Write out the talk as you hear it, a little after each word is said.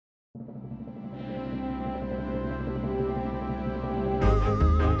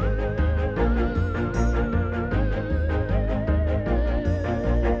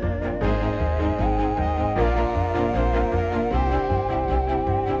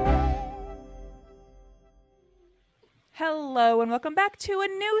Hello, and welcome back to a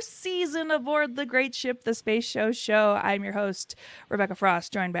new season aboard the great ship, the Space Show. I'm your host, Rebecca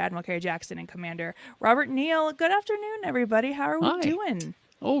Frost, joined by Admiral Carrie Jackson and Commander Robert Neal. Good afternoon, everybody. How are we doing?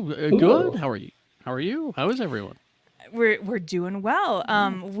 Oh, good. How are you? How is everyone? We're doing well.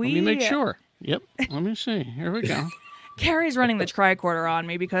 Let me make sure. Yep. Let me see. Here we go. Carrie's running the tricorder on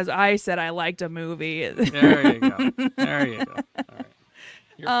me because I said I liked a movie. There you go. There you go.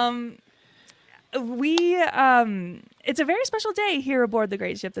 All right. It's a very special day here aboard the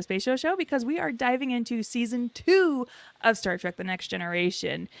great ship, the Space Show, because we are diving into season 2 of Star Trek: The Next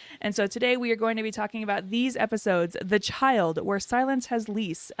Generation. And so today we are going to be talking about these episodes: The Child, Where Silence Has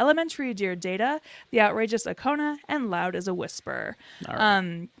Lease, Elementary, Dear Data, The Outrageous Okona, and Loud as a Whisper. All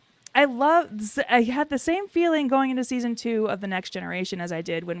right. I had the same feeling going into season 2 of The Next Generation as I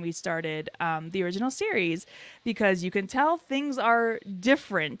did when we started the original series, because you can tell things are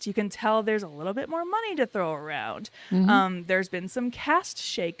different. You can tell there's a little bit more money to throw around. Mm-hmm. There's been some cast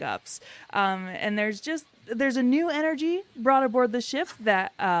shakeups, and there's a new energy brought aboard the ship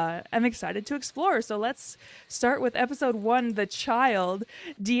that I'm excited to explore. So let's start with episode 1, The Child.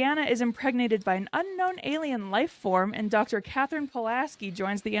 Deanna is impregnated by an unknown alien life form, and Dr. Catherine Pulaski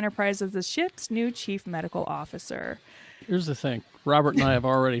joins the Enterprise as the ship's new chief medical officer. Here's the thing. Robert and I have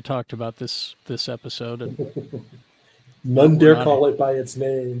already talked about this episode. And none dare call it by its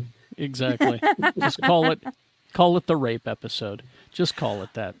name. Exactly. Just call it the rape episode. Just call it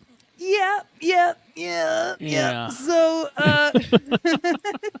that. Yeah. So,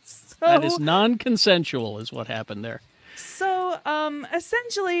 that is non-consensual is what happened there. So,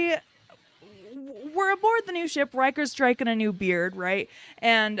 essentially, we're aboard the new ship. Riker's striking a new beard, right?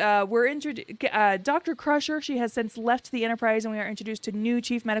 And we're introduced. Dr. Crusher, she has since left the Enterprise, and we are introduced to new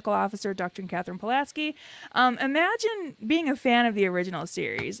Chief Medical Officer, Dr. Catherine Pulaski. Imagine being a fan of the original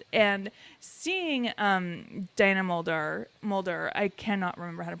series and seeing Dana Muldaur. I cannot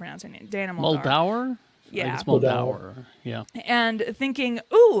remember how to pronounce her name. Dana Muldaur. Muldaur? Yeah. It's Muldaur. Yeah. And thinking,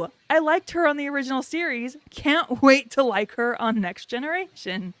 ooh, I liked her on the original series. Can't wait to like her on Next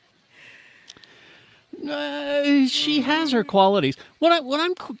Generation. She has her qualities. What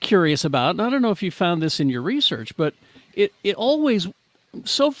I'm curious about, and I don't know if you found this in your research, but it always,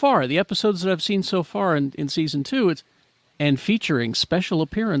 so far, the episodes that I've seen so far in season 2, it's and featuring special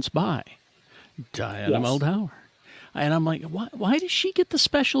appearance by Diana Muldaur. And I'm like, why does she get the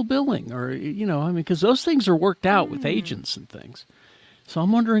special billing? Or, because those things are worked out with agents and things. So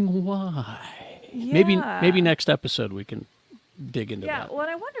I'm wondering why. Yeah. Maybe next episode we can dig into that. Yeah, well, and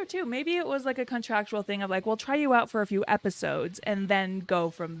I wonder, too, maybe it was like a contractual thing of like, we'll try you out for a few episodes and then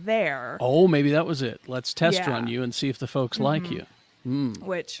go from there. Oh, maybe that was it. Let's test run you and see if the folks like you.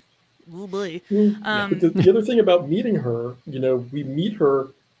 Which, oh boy. But the other thing about meeting her, we meet her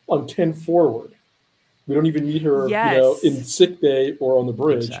on 10 Forward. We don't even meet her, in sick bay or on the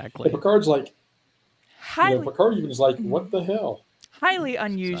bridge. Exactly. And Picard's like, Highly, Picard even is like, what the hell? highly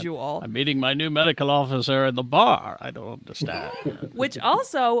unusual. I'm meeting my new medical officer in the bar. I don't understand. Which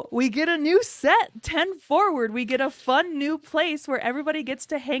also, we get a new set, 10 Forward. We get a fun new place where everybody gets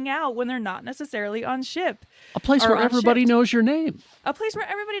to hang out when they're not necessarily on ship. A place where everybody knows your name. A place where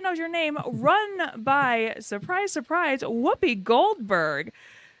everybody knows your name, run by, surprise, surprise, Whoopi Goldberg.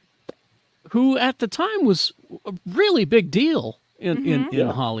 Who at the time was a really big deal in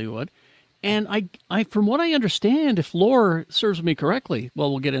Hollywood. And I, from what I understand, if lore serves me correctly,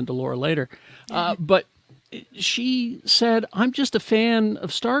 well, we'll get into lore later, but she said, I'm just a fan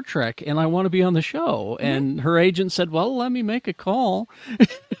of Star Trek and I want to be on the show. And her agent said, well, let me make a call.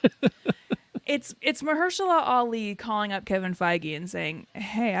 It's Mahershala Ali calling up Kevin Feige and saying,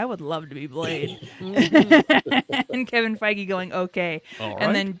 hey, I would love to be Blade. And Kevin Feige going, okay. All right.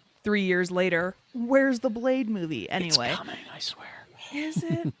 And then 3 years later, where's the Blade movie anyway? It's coming, I swear. Is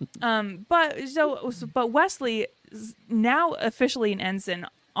it? But Wesley, now officially an ensign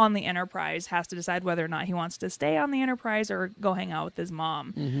on the Enterprise, has to decide whether or not he wants to stay on the Enterprise or go hang out with his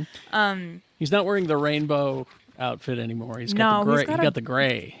mom. He's not wearing the rainbow outfit anymore. He's got the gray. He's got the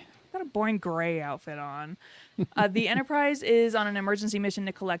gray. Got a boring gray outfit on. The Enterprise is on an emergency mission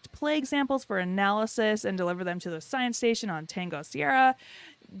to collect plague samples for analysis and deliver them to the science station on Tango Sierra.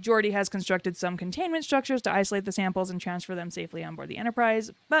 Geordi has constructed some containment structures to isolate the samples and transfer them safely on board the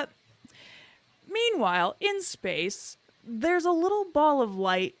Enterprise. But meanwhile, in space, there's a little ball of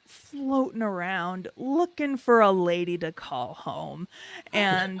light floating around looking for a lady to call home.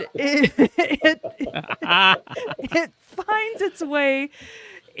 And it finds its way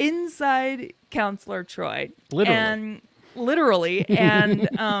inside Counselor Troi. Literally.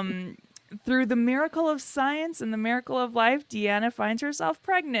 And through the miracle of science and the miracle of life, Deanna finds herself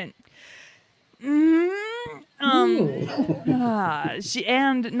pregnant. She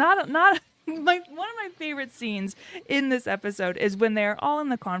and not one of my favorite scenes in this episode is when they're all in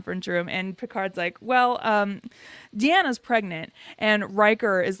the conference room and Picard's like, well, Deanna's pregnant, and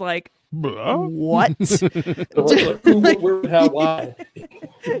Riker is like, what? Who, where, how, why?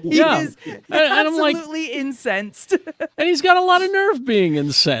 He is absolutely incensed. And he's got a lot of nerve being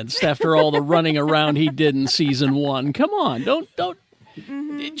incensed after all the running around he did in season 1. Come on, don't.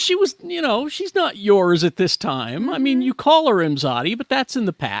 Mm-hmm. She was, she's not yours at this time. Mm-hmm. I mean, you call her Imzadi, but that's in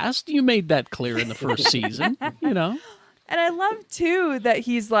the past. You made that clear in the first season, And I love, too, that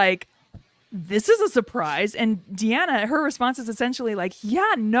he's like, this is a surprise. And Deanna, her response is essentially like,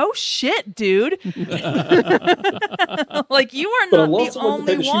 yeah, no shit, dude. Like, you are not the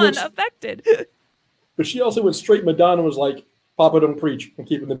only one affected. But she also went straight Madonna and was like, Papa don't preach, I'm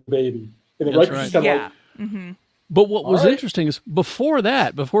keeping the baby. And then Riker's just kind of like... Mm-hmm. But what was interesting is before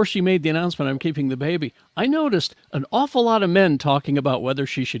she made the announcement, I'm keeping the baby, I noticed an awful lot of men talking about whether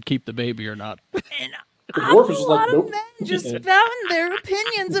she should keep the baby or not. And a lot of men just found their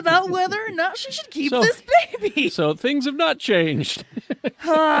opinions about whether or not she should keep this baby. So things have not changed. So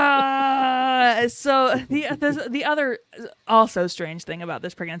the other also strange thing about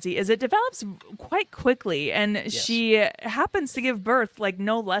this pregnancy is it develops quite quickly, and she happens to give birth like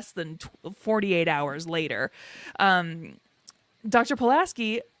no less than 48 hours later. Dr.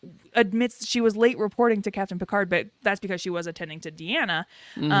 Pulaski admits she was late reporting to Captain Picard, but that's because she was attending to Deanna.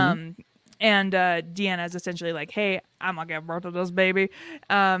 Mm-hmm. And Deanna is essentially like, hey, I'm going to give birth to this baby.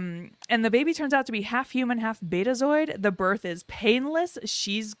 And the baby turns out to be half human, half betazoid. The birth is painless.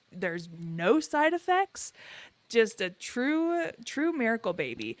 There's no side effects. Just a true miracle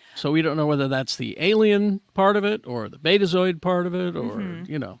baby. So we don't know whether that's the alien part of it or the betazoid part of it or,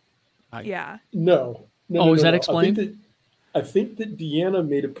 Yeah. No. Is that explained? I think that Deanna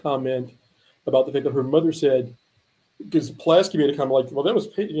made a comment about the fact that her mother said, because Pulaski made a comment like, well, that was,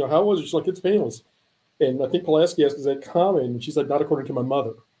 how was it? She's like, it's painless. And I think Pulaski asked, is that common? And she's like, not according to my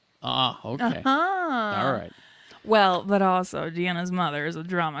mother. Okay. Uh-huh. All right. Well, but also Deanna's mother is a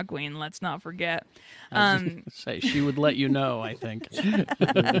drama queen. Let's not forget. Say she would let you know, I think.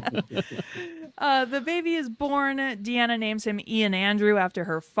 The baby is born. Deanna names him Ian Andrew after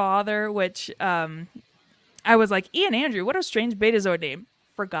her father, which I was like, Ian Andrew, what a strange betazoid name.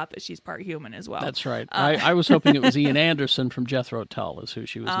 Forgot that she's part human as well. That's right. I was hoping it was Ian Anderson from Jethro Tull is who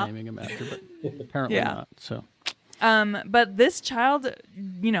she was naming him after, but apparently not. So, but this child,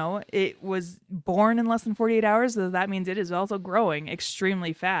 it was born in less than 48 hours, so that means it is also growing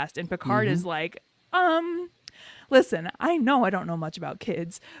extremely fast. And Picard is like, listen, I know I don't know much about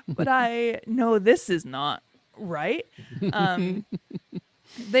kids, but I know this is not right.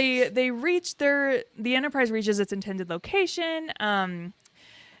 They reach the Enterprise reaches its intended location.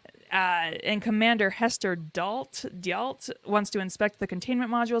 And Commander Hester Dialt wants to inspect the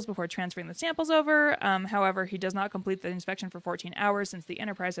containment modules before transferring the samples over. However, he does not complete the inspection for 14 hours since the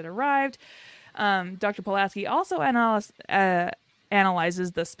Enterprise had arrived. Dr. Pulaski also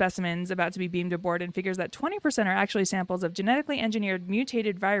analyzes the specimens about to be beamed aboard and figures that 20% are actually samples of genetically engineered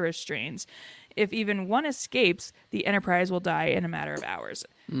mutated virus strains. If even one escapes, the Enterprise will die in a matter of hours.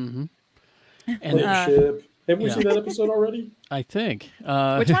 Mm-hmm. And ship. Have we seen that episode already? I think.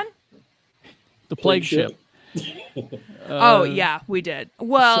 Which one? The plague ship. Yeah, we did.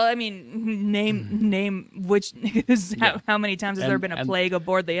 Well, I mean, name which how many times has there been a plague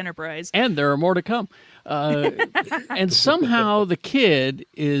aboard the Enterprise? And there are more to come. And somehow the kid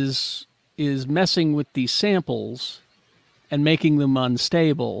is messing with these samples and making them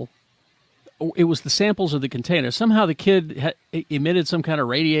unstable. It was the samples of the container. Somehow the kid emitted some kind of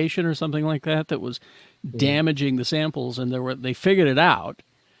radiation or something like that was damaging the samples, and they figured it out.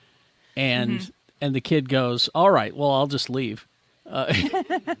 And the kid goes, all right, well, I'll just leave. No, Ian,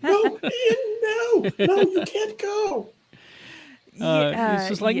 no, you can't go. It's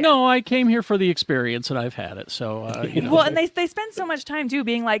just like, no, I came here for the experience and I've had it. So, Well, and they spend so much time too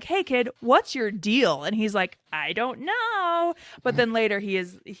being like, hey kid, what's your deal? And he's like, I don't know. But then later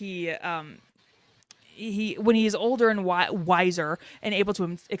when he's older and wiser and able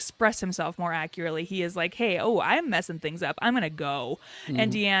to express himself more accurately, he is like, hey, I'm messing things up. I'm going to go.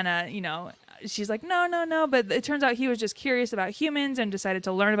 And Deanna, she's like, no. But it turns out he was just curious about humans and decided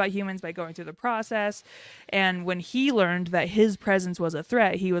to learn about humans by going through the process. And when he learned that his presence was a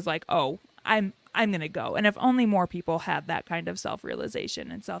threat, he was like, I'm going to go. And if only more people had that kind of self-realization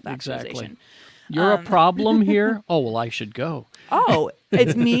and self-actualization. Exactly. You're a problem here? Oh, well, I should go. Oh,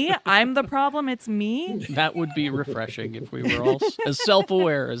 it's me? I'm the problem? It's me? That would be refreshing if we were all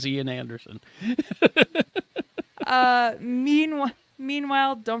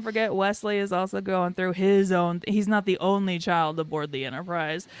Meanwhile, don't forget Wesley is also going through his own. He's not the only child aboard the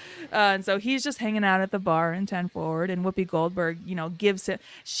Enterprise, and so he's just hanging out at the bar in 10 Forward. And Whoopi Goldberg, gives him.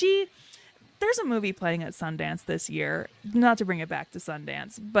 There's a movie playing at Sundance this year. Not to bring it back to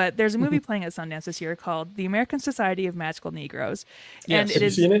Sundance, but there's a movie playing at Sundance this year called The American Society of Magical Negroes. Yes. And Have you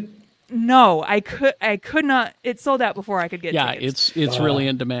seen it? No, I could not. It sold out before I could get tickets. It's really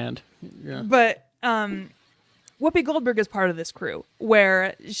in demand. Yeah. But Whoopi Goldberg is part of this crew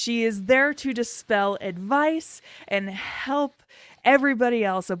where she is there to dispel advice and help everybody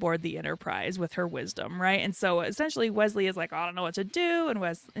else aboard the Enterprise with her wisdom, right? And so essentially Wesley is like, I don't know what to do.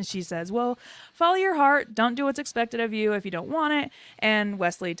 And she says, well, follow your heart. Don't do what's expected of you if you don't want it. And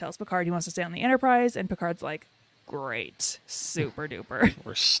Wesley tells Picard he wants to stay on the Enterprise. And Picard's like, great, super duper.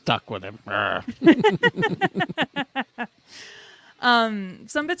 We're stuck with him.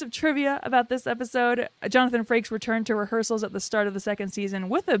 Some bits of trivia about this episode. Jonathan Frakes returned to rehearsals at the start of the second season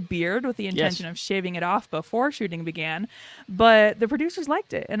with a beard with the intention of shaving it off before shooting began, but the producers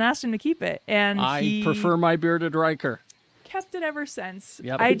liked it and asked him to keep it. And I prefer my bearded Riker. Kept it ever since.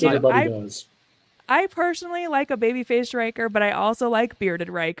 Yep. I do. Everybody does. I personally like a baby-faced Riker, but I also like bearded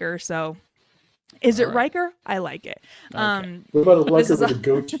Riker. So, is it Riker? I like it. Okay. What about a Riker with a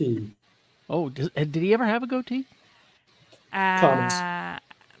goatee? Oh, did he ever have a goatee? Thomas.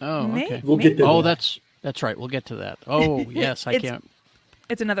 Oh, okay. We'll get to Oh, that. that's right. We'll get to that. Oh, yes, I can't.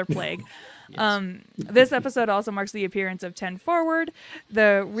 It's another plague. This episode also marks the appearance of 10 Forward.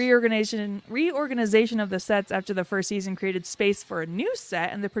 The reorganization of the sets after the first season created space for a new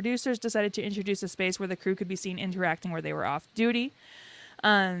set, and the producers decided to introduce a space where the crew could be seen interacting where they were off duty.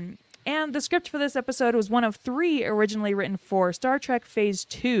 And the script for this episode was one of 3 originally written for Star Trek Phase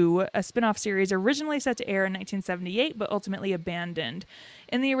 2, a spin-off series originally set to air in 1978, but ultimately abandoned.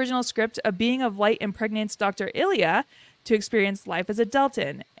 In the original script, a being of light impregnates Dr. Ilia to experience life as a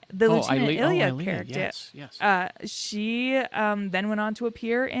Deltan. The Lieutenant Ilia character, yes. She then went on to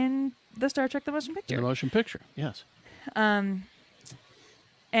appear in the Star Trek The Motion Picture. The motion picture, yes. And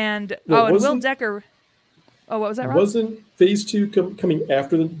Well, Will Decker... Oh, what was that, Rob? Wasn't Phase 2 coming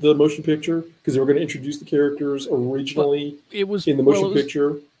after the motion picture? Because they were going to introduce the characters originally in the motion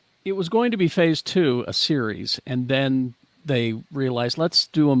picture. It was going to be Phase 2, a series, and then they realized, let's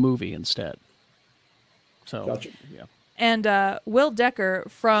do a movie instead. So, Gotcha. Yeah. And Will Decker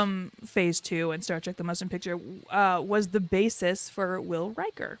from Phase 2 and Star Trek The Motion Picture was the basis for Will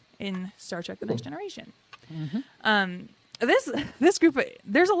Riker in Star Trek The Next Generation. Mm-hmm. This group,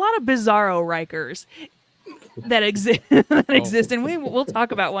 there's a lot of bizarro Rikers that exist, and we'll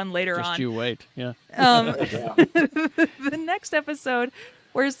talk about one later on. Just you wait, yeah. The next episode,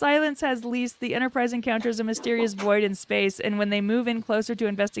 where silence has leased, the Enterprise encounters a mysterious void in space, and when they move in closer to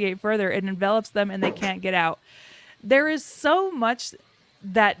investigate further, it envelops them and they can't get out. There is so much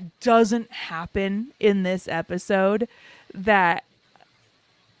that doesn't happen in this episode that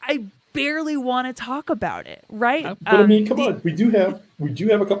I barely want to talk about it, right? But I mean, come on, we do have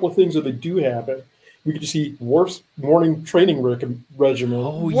a couple of things that they do happen. We get to see Worf's morning training regimen.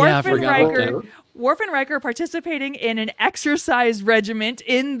 Oh, yeah, I forgot about that. Worf and Riker participating in an exercise regiment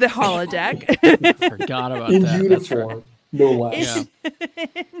in the holodeck. I forgot about in that. uniform, no less.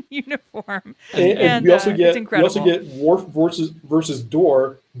 In uniform. And we also get Worf versus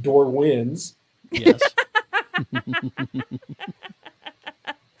Dor. Dor wins. Yes.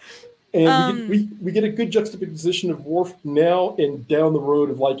 And we get a good juxtaposition of Worf now and down the road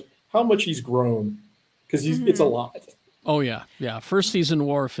of like how much he's grown, because it's a lot. Oh yeah. First season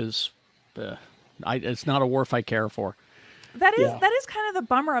Worf is, it's not a Worf I care for. That is kind of the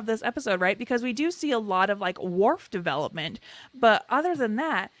bummer of this episode, right? Because we do see a lot of like Worf development, but other than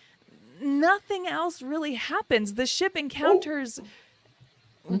that, nothing else really happens. The ship encounters.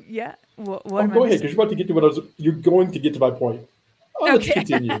 Yeah. What go ahead. You're about to get to you're going to get to my point. Let's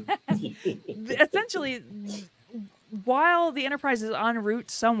continue. Essentially, while the Enterprise is en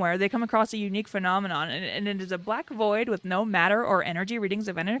route somewhere, they come across a unique phenomenon, and it is a black void with no matter or energy readings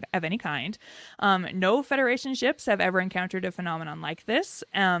of any kind. No Federation ships have ever encountered a phenomenon like this,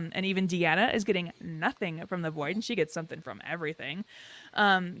 and even Deanna is getting nothing from the void, and she gets something from everything.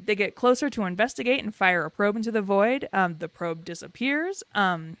 They get closer to investigate and fire a probe into the void. The probe disappears.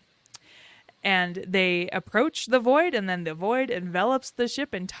 And they approach the void, and then the void envelops the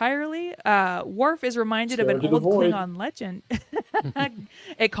ship entirely. Worf is reminded of an old Klingon legend.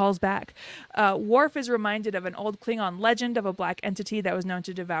 It calls back. Worf is reminded of an old Klingon legend of a black entity that was known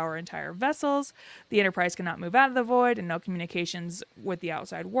to devour entire vessels. The Enterprise cannot move out of the void, and no communications with the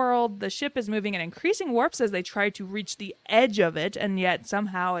outside world. The ship is moving at increasing warps as they try to reach the edge of it, and yet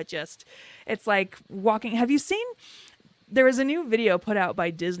somehow it's like walking. Have you seen there was a new video put out by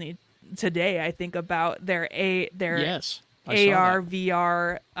Disney today, I think, about their Yes, I saw AR that.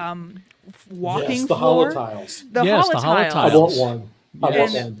 VR walking Yes, the floor. holotiles. The Yes, the holotiles. I want one. I want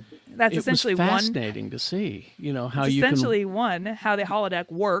Yes. one. That's It essentially was one. fascinating to see, how It's you can. essentially one, how the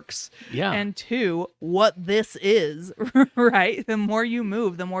holodeck works, Yeah. and two, what this is. Right? The more you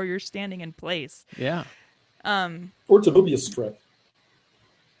move, the more you're standing in place. Yeah. Or it's a Mobius strip.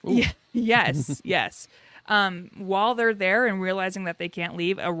 Ooh. Yeah, yes, yes. While they're there and realizing that they can't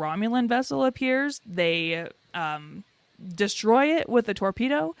leave, a Romulan vessel appears. They destroy it with a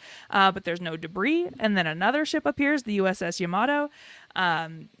torpedo, but there's no debris. And then another ship appears, the USS Yamato,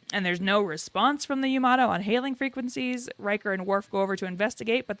 and there's no response from the Yamato on hailing frequencies. Riker and Worf go over to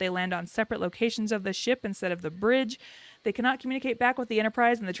investigate, but they land on separate locations of the ship instead of the bridge. They cannot communicate back with the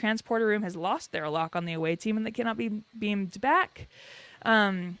Enterprise, and the transporter room has lost their lock on the away team, and they cannot be beamed back.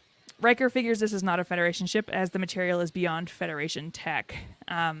 Riker figures this is not a Federation ship, as the material is beyond Federation tech.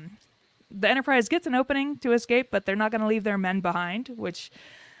 The Enterprise gets an opening to escape, but they're not going to leave their men behind, which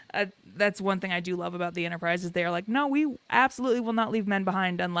that's one thing I do love about the Enterprise, is they're like, no, we absolutely will not leave men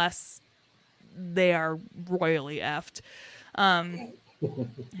behind unless they are royally effed. And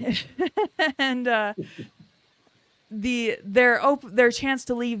their chance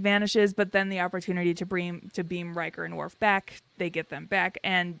to leave vanishes, but then the opportunity to beam Riker and Worf back, they get them back.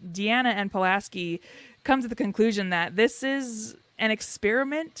 And Deanna and Pulaski come to the conclusion that this is an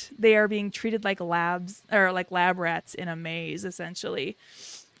experiment. They are being treated like labs, or like lab rats in a maze, essentially.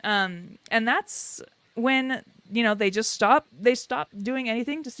 And that's when, they stop doing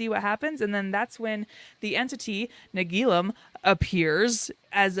anything to see what happens. And then that's when the entity, Nagilum, appears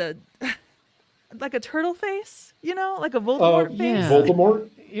as like a turtle face, like a Voldemort face. Yeah. Voldemort?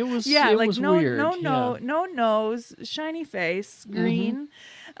 It was. Yeah, it like was no weird. no nose, shiny face, green.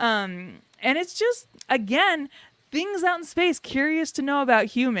 And it's just, again, things out in space curious to know about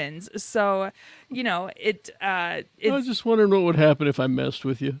humans. So, I was just wondering what would happen if I messed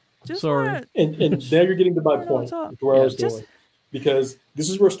with you. just Sorry. wanna- And now you're getting to my know point, what's up. to where I was Just- going. Because this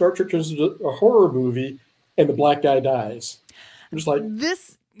is where Star Trek turns into a horror movie and the black guy dies. I'm just like,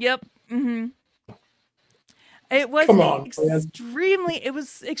 This, yep. It was Come on, man.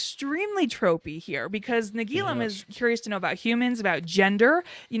 extremely tropey here, because Nagilum is curious to know about humans, about gender.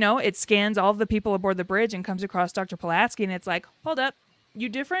 It scans all of the people aboard the bridge and comes across Dr. Pulaski, and it's like, hold up, you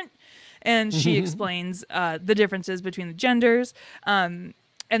different? And she explains the differences between the genders. And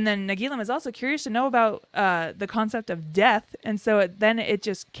then Nagilum is also curious to know about the concept of death, and so it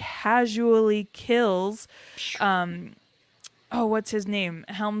just casually kills. What's his name?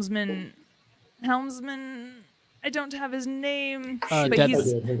 Helmsman. I don't have his name, but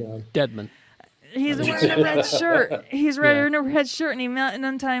Deadman. hang on. Deadman. he's wearing a red shirt. He's wearing a red shirt, and he met an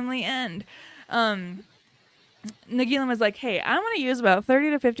untimely end. Nagilum is like, hey, I'm going to use about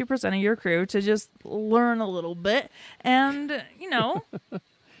 30 to 50% of your crew to just learn a little bit, and you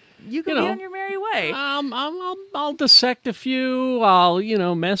can be on your merry way. I'll dissect a few.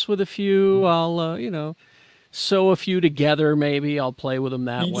 I'll mess with a few. I'll sew a few together. Maybe I'll play with them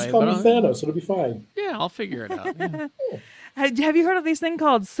that You way. just call me But Thanos, it'll be fine. yeah, I'll figure it out. Yeah. Have you heard of these thing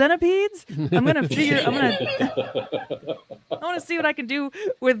called centipedes? I want to see what I can do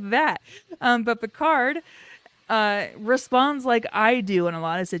with that. But Picard responds like I do in a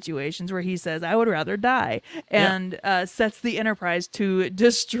lot of situations, where he says, I would rather die, and sets the Enterprise to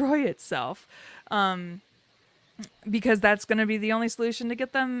destroy itself. Because that's going to be the only solution to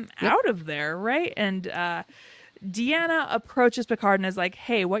get them out of there, right? And Deanna approaches Picard and is like,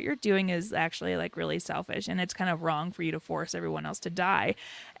 hey, what you're doing is actually like really selfish, and it's kind of wrong for you to force everyone else to die.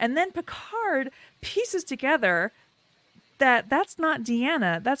 And then Picard pieces together that that's not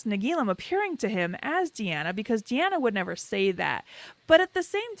Deanna, that's Nagilum appearing to him as Deanna, because Deanna would never say that. But at the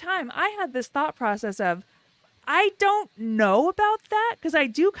same time, I had this thought process of, I don't know about that, because I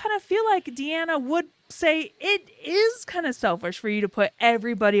do kind of feel like Deanna would say it is kind of selfish for you to put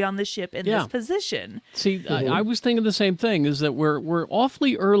everybody on the ship in this position. See, I was thinking the same thing. Is that we're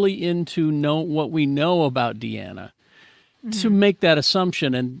awfully early into what we know about Deanna to make that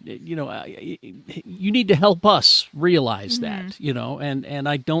assumption, and you need to help us realize that. And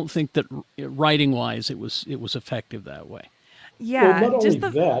I don't think that writing wise it was effective that way. Yeah, Well, not only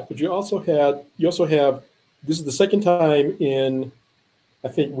just that, but you also have this is the second time in, I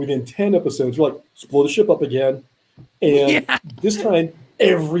think, within 10 episodes, you're like, split the ship up again. And this time,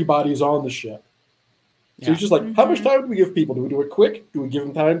 everybody's on the ship. So it's just like, how much time do we give people? Do we do it quick? Do we give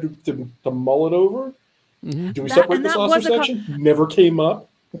them time to mull it over? Do we separate the sausage section? Never came up.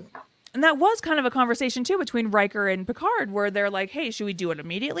 And that was kind of a conversation too between Riker and Picard, where they're like, "Hey, should we do it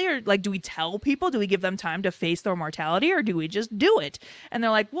immediately, or like, do we tell people? Do we give them time to face their mortality, or do we just do it?" And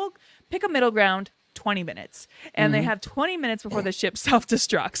they're like, "Well, pick a middle ground, 20 minutes." And they have 20 minutes before the ship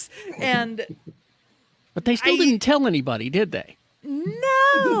self-destructs. And But they still didn't tell anybody, did they?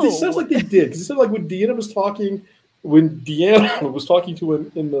 no, It sounds like they did, because it said like when Deanna was talking to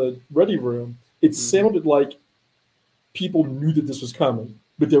him in the ready room, it sounded like people knew that this was coming,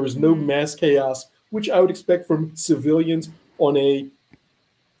 but there was no mass chaos, which I would expect from civilians on a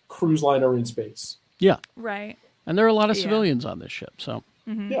cruise liner in space. Yeah. right. And there are a lot of civilians on this ship, so.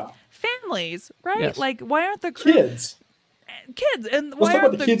 Yeah, Families, right? Yes. Like, why aren't the crew kids. and Let's why talk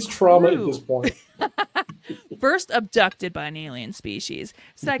aren't about the kids' trauma at crew this point. First, abducted by an alien species.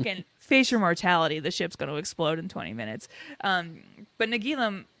 Second, face your mortality. The ship's going to explode in 20 minutes. But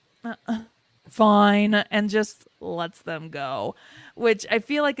Nagilum, fine, and just lets them go, which I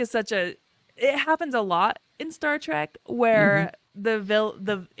feel like is such a. It happens a lot in Star Trek where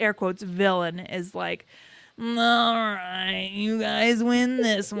the air quotes villain is like, "All right, you guys win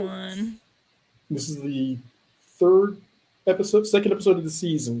this one." This is the second episode of the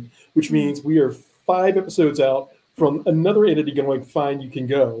season, which means we are 5 episodes out from another entity going, "Fine, you can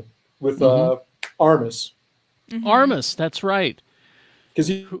go," with Armus. Armus, that's right. Because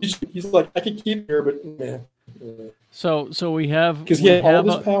he's like, "I can keep here, but man." So we have... Because he we had all have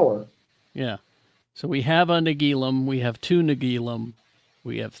this a- power. Yeah. So we have a Nagilum, we have 2 Nagilum,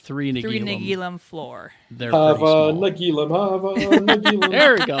 we have 3 Nagilum. 3 Nagilum floor. They're pretty small. Nagilum, Hava, Nagilum.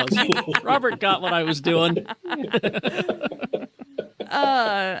 There he goes. Robert got what I was doing.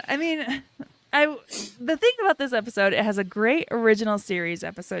 I mean, the thing about this episode, it has a great original series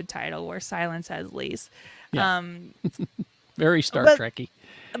episode title where silence has lease. Yeah. Very Star but- Trek-y.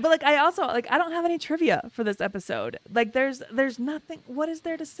 But like, I also like, I don't have any trivia for this episode. Like, there's nothing. What is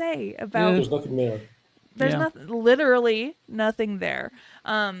there to say about? There's nothing there. There's Yeah. nothing. Literally nothing there.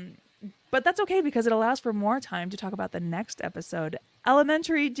 But that's okay because it allows for more time to talk about the next episode,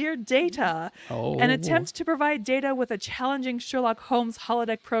 Elementary Dear Data. Oh. An attempt to provide Data with a challenging Sherlock Holmes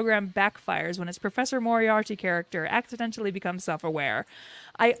holodeck program backfires when its Professor Moriarty character accidentally becomes self-aware.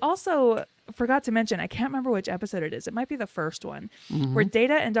 I also forgot to mention, I can't remember which episode it is. It might be the first one, where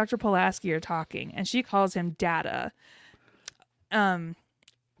Data and Dr. Pulaski are talking, and she calls him Data.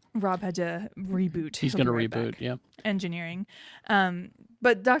 Rob had to reboot. He's He'll going to be right reboot, back. yeah. Engineering.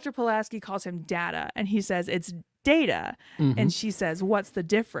 But Dr. Pulaski calls him Data, and he says it's Data. And she says, "What's the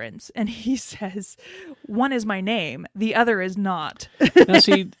difference?" And he says, "One is my name, the other is not." Now,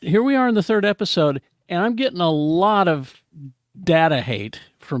 see, here we are in the 3rd episode, and I'm getting a lot of Data hate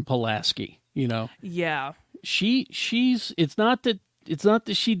from Pulaski, you know. Yeah. She's it's not that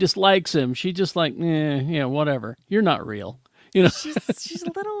she dislikes him. She just like, yeah, whatever. You're not real. You know. She's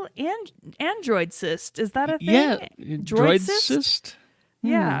a little android cyst. Is that a thing? Yeah, Droid cyst? cyst.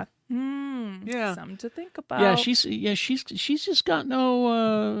 Yeah. Yeah. Something to think about. Yeah, she's just got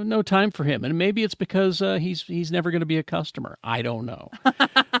no time for him, and maybe it's because he's never going to be a customer. I don't know,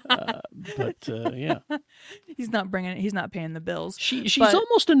 but yeah, He's not paying the bills. she's But-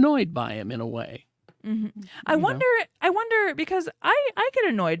 almost annoyed by him in a way. I wonder because I get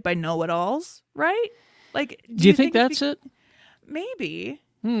annoyed by know-it-alls, right? Like, Do you think it's that's it? maybe?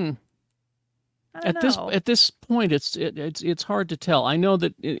 At this point, it's hard to tell. I know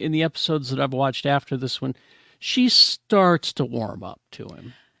that in the episodes that I've watched after this one, she starts to warm up to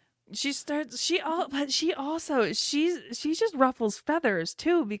him. She just ruffles feathers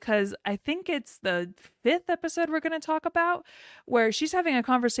too, because I think it's the 5th episode we're going to talk about where she's having a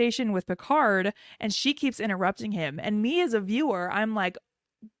conversation with Picard and she keeps interrupting him, and me as a viewer, I'm like,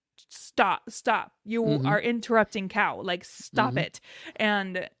 stop, you are interrupting Cal, like, stop it.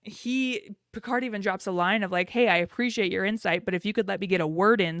 And Picard even drops a line of like, "Hey, I appreciate your insight, but if you could let me get a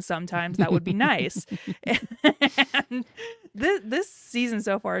word in sometimes, that would be nice." And this season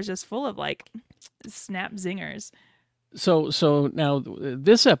so far is just full of like snap zingers. So now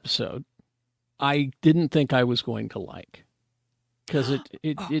this episode, I didn't think I was going to like, because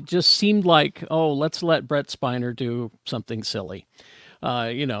it just seemed like, oh, let's let Brett Spiner do something silly.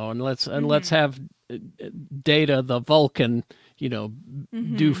 And let's have Data, the Vulcan,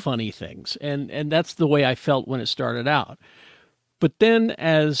 do funny things. And that's the way I felt when it started out. But then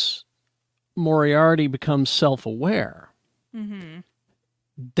as Moriarty becomes self-aware,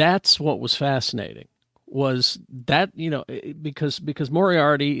 that's what was fascinating, was that, because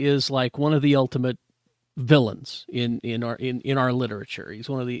Moriarty is like one of the ultimate villains in our literature. He's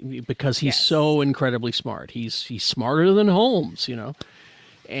one of because he's so incredibly smart. He's smarter than Holmes,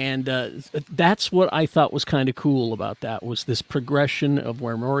 And that's what I thought was kind of cool about that, was this progression of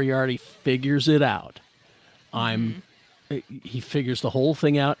where Moriarty figures it out. He figures the whole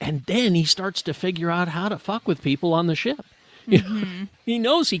thing out, and then he starts to figure out how to fuck with people on the ship. He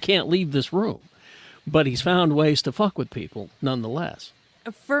knows he can't leave this room, but he's found ways to fuck with people nonetheless.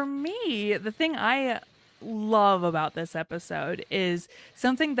 For me, the thing I love about this episode is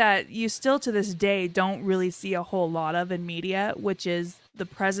something that you still to this day don't really see a whole lot of in media, which is the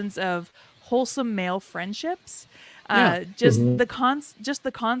presence of wholesome male friendships. Just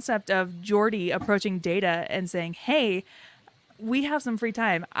the concept of Geordi approaching Data and saying, "Hey, we have some free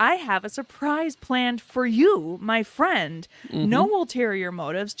time. I have a surprise planned for you, my friend. No ulterior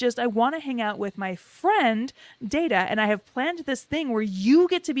motives. Just I want to hang out with my friend Data, and I have planned this thing where you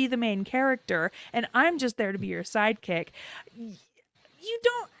get to be the main character, and I'm just there to be your sidekick." You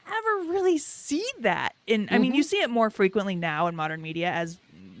don't ever really see that I mean, you see it more frequently now in modern media as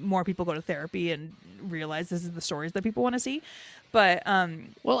more people go to therapy and realize this is the stories that people want to see. But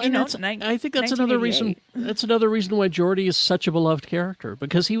well, and I think that's another reason. That's another reason why Geordi is such a beloved character,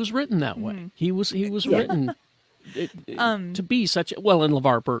 because he was written that way. He was written to be such. Well, and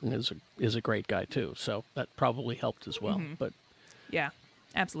LeVar Burton is a great guy too, so that probably helped as well. But yeah,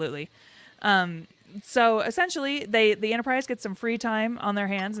 absolutely. So essentially, the Enterprise gets some free time on their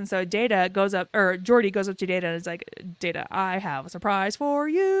hands, and so Geordi goes up to Data and is like, "Data, I have a surprise for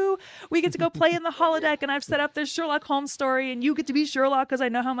you. We get to go play in the holodeck, and I've set up this Sherlock Holmes story, and you get to be Sherlock because I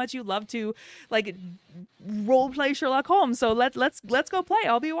know how much you love to like role play Sherlock Holmes. So let's go play.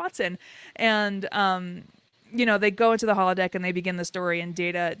 I'll be Watson." And they go into the holodeck and they begin the story, and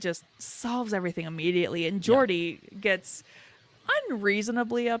Data just solves everything immediately, and Geordi gets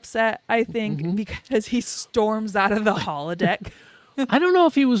unreasonably upset, I think, because he storms out of the holodeck. I don't know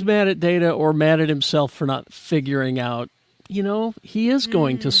if he was mad at Data or mad at himself for not figuring out, he is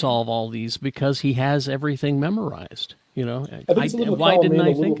going to solve all these because he has everything memorized. I think it's a little why column didn't A, I a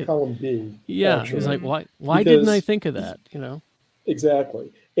little think of column B? Yeah, actually. he's like, why didn't I think of that?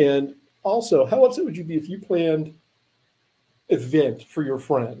 Exactly. And also, how upset would you be if you planned an event for your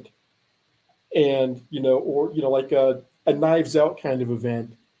friend and, like a Knives Out kind of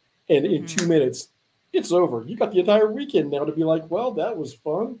event, and in 2 minutes, it's over. You got the entire weekend now to be like, well, that was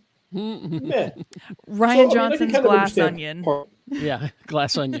fun. Meh. Ryan Johnson's Glass Onion. Yeah,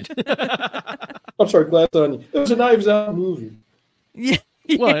 Glass Onion. I'm sorry, Glass Onion. It was a Knives Out movie. Yeah.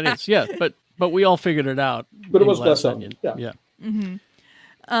 Well, it is, yeah, but we all figured it out. But it was Glass Onion. Yeah.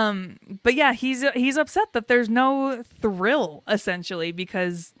 But yeah, he's upset that there's no thrill, essentially,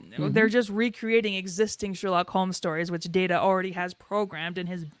 because they're just recreating existing Sherlock Holmes stories, which Data already has programmed in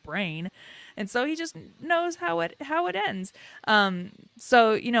his brain. And so he just knows how it ends.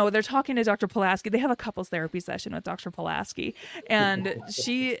 So, they're talking to Dr. Pulaski. They have a couples therapy session with Dr. Pulaski. And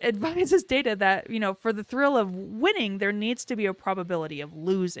she advises Data that, for the thrill of winning, there needs to be a probability of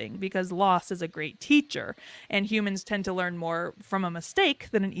losing, because loss is a great teacher. And humans tend to learn more from a mistake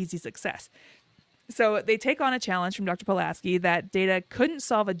than an easy success. So they take on a challenge from Dr. Pulaski that Data couldn't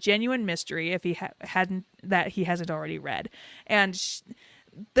solve a genuine mystery if he hasn't already read. And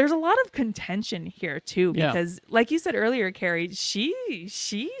there's a lot of contention here too, because like you said earlier, Carrie,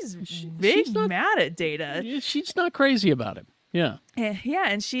 she's mad at Data. She's not crazy about him. Yeah. Yeah,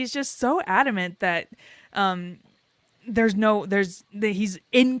 and she's just so adamant that he's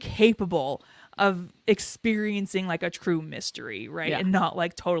incapable of experiencing like a true mystery, right? And not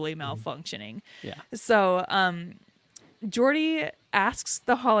like totally malfunctioning. Yeah. So Geordi asks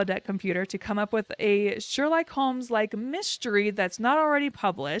the holodeck computer to come up with a Sherlock Holmes-like mystery that's not already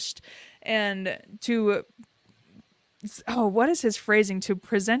published, and to what is his phrasing? To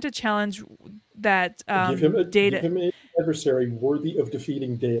present a challenge that give him an adversary worthy of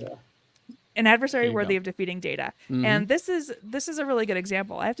defeating Data. An adversary worthy of defeating Data. And this is a really good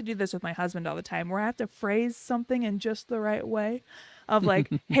example. I have to do this with my husband all the time, where I have to phrase something in just the right way. Of like,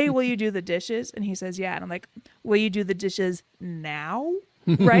 "Hey, will you do the dishes?" And he says, "Yeah." And I'm like, "Will you do the dishes now?"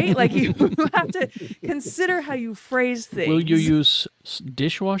 Right? Like, you have to consider how you phrase things. Will you use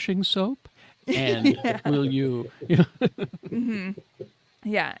dishwashing soap? And will you?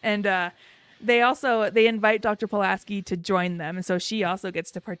 Yeah. And they invite Dr. Pulaski to join them, and so she also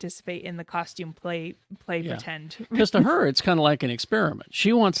gets to participate in the costume play pretend. Because to her, it's kind of like an experiment.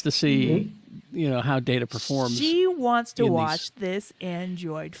 She wants to see, how Data performs. She wants to watch this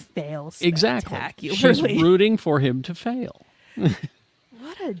android fail spectacularly. Exactly. She's rooting for him to fail.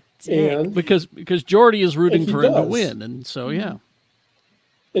 What a dick! Because Geordi is rooting for him to win, and so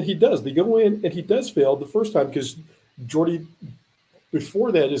And he does. They go in, and he does fail the first time because Geordi,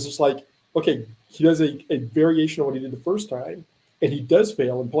 before that, is just like, okay, he does a variation of what he did the first time, and he does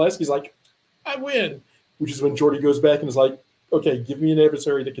fail. And Pulaski's like, I win, which is when Geordi goes back and is like, okay, give me an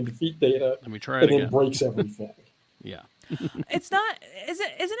adversary that can defeat Data. Let me try it and again. then breaks everything. Yeah. It's not, isn't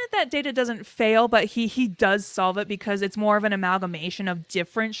it that Data doesn't fail, but he does solve it because it's more of an amalgamation of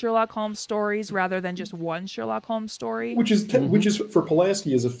different Sherlock Holmes stories rather than just one Sherlock Holmes story? Which is for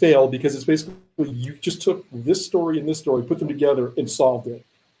Pulaski is a fail because it's basically you just took this story and this story, put them together, and solved it.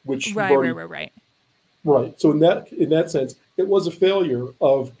 Which Right. So in that sense, it was a failure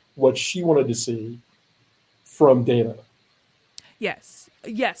of what she wanted to see from Data.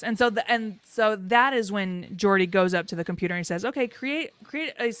 Yes, and so that is when Geordi goes up to the computer and he says, "Okay, create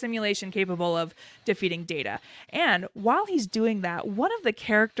a simulation capable of defeating Data." And while he's doing that, one of the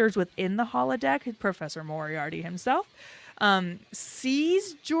characters within the holodeck, Professor Moriarty himself,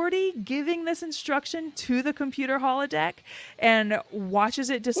 sees Geordi giving this instruction to the computer holodeck and watches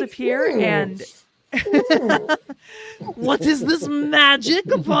it disappear. And what is this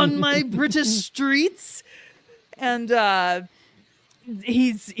magic upon my British streets? And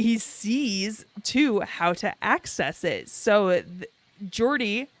he sees too how to access it. So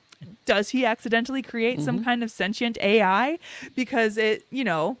Geordi, does he accidentally create some kind of sentient AI because it,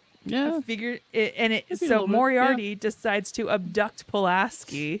 figured it, and it, so Moriarty decides to abduct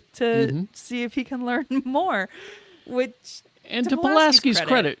Pulaski to see if he can learn more, which, and to Pulaski's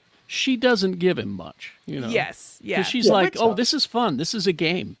credit, she doesn't give him much, Yes, yeah. Because she's like, "Oh, this is fun. This is a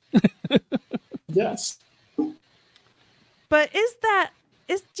game." Yes. But do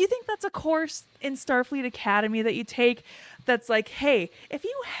you think that's a course in Starfleet Academy that you take that's like, hey, if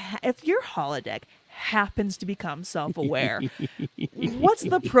your holodeck happens to become self-aware, what's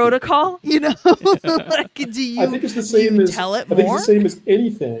the protocol? Like, do you? I think it's the same as tell it I think more? it's the same as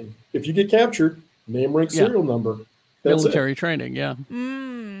anything. If you get captured, name, rank, serial number. That's military training. Yeah.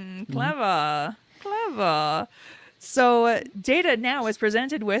 Clever. So Data now is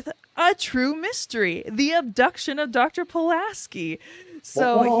presented with a true mystery, the abduction of Dr. Pulaski.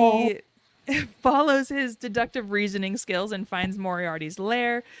 So he follows his deductive reasoning skills and finds Moriarty's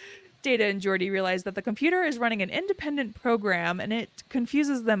lair. Data and Geordi realize that the computer is running an independent program, and it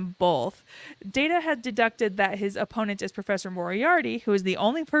confuses them both. Data had deducted that his opponent is Professor Moriarty, who is the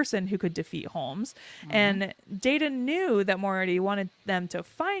only person who could defeat Holmes. And Data knew that Moriarty wanted them to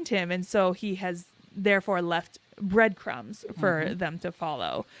find him, and so he has therefore left breadcrumbs for them to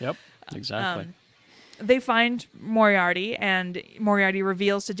follow. Yep, exactly. They find Moriarty, and Moriarty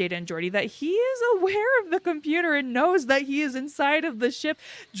reveals to Data and Geordi that he is aware of the computer and knows that he is inside of the ship,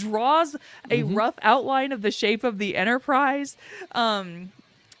 draws a rough outline of the shape of the Enterprise. And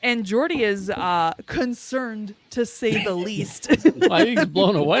Geordi is concerned, to say the least. I think he's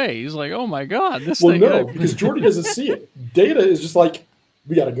blown away. He's like, "Oh my God, this well, thing." No, because Geordi doesn't see it. Data is just like,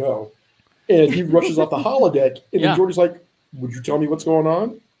 "We got to go." And he rushes off the holodeck, and then Geordi's like, "Would you tell me what's going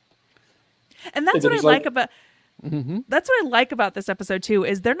on?" And that's what I like about that's what I like about this episode too,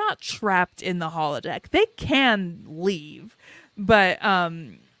 is they're not trapped in the holodeck. They can leave, but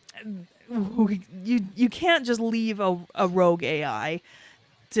you can't just leave a rogue AI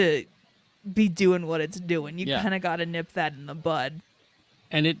to be doing what it's doing. You kind of got to nip that in the bud.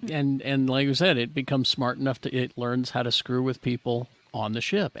 And and like I said, it becomes smart enough it learns how to screw with people on the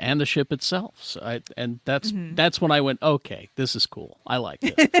ship and the ship itself. So that's when I went, okay, this is cool. I like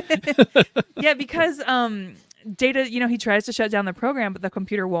it. Yeah, because Data, he tries to shut down the program, but the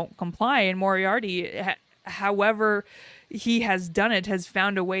computer won't comply. And Moriarty, however he has done it, has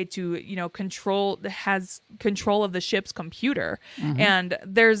found a way to, control of the ship's computer. And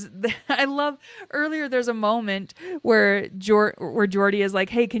there's a moment where Geordi is like,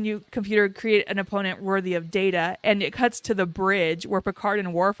 "Hey, can you, computer, create an opponent worthy of Data?" And it cuts to the bridge where Picard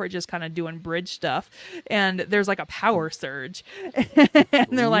and Worf are just kind of doing bridge stuff. And there's like a power surge.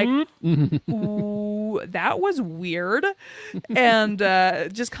 And they're like, "Ooh, that was weird." And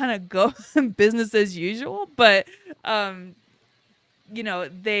just kind of go business as usual. But,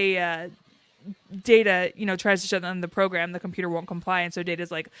 Data, tries to shut down the program. The computer won't comply, and so Data's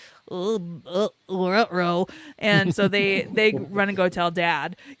like, "Ruh-roh." And so they run and go tell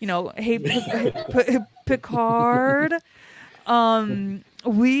Dad, "Hey, Picard,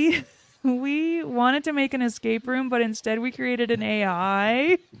 we wanted to make an escape room, but instead we created an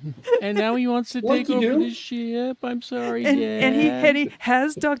AI, and now he wants to take over the ship. I'm sorry, and Dad." he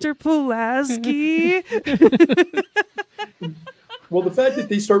has Dr. Pulaski." Well, the fact that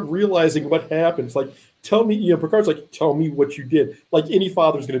they start realizing what happens, like, tell me, Picard's like, "Tell me what you did." Like any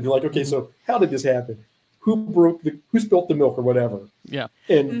father's going to be like, "Okay, so how did this happen? Who spilt the milk or whatever?" Yeah.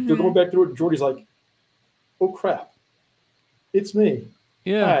 And they're going back through it. And Geordi's like, "Oh crap, it's me."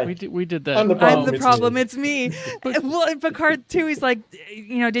 Yeah, Hi. we did that. I'm the I'm problem. the it's problem. me. It's me. Well, in Picard too, he's like,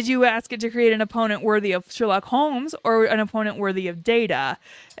 did you ask it to create an opponent worthy of Sherlock Holmes or an opponent worthy of Data?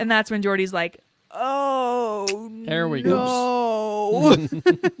 And that's when Geordi's like, oh, There we go. no.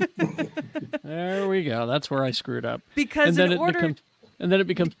 There we go. That's where I screwed up. Because and then in order, it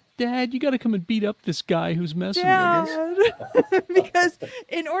becomes, Dad, you got to come and beat up this guy who's messing with us. Dad, because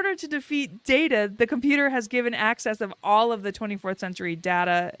in order to defeat Data, the computer has given access of all of the 24th century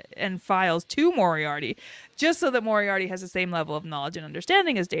data and files to Moriarty, just so that Moriarty has the same level of knowledge and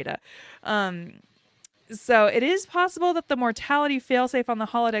understanding as Data. So it is possible that the mortality failsafe on the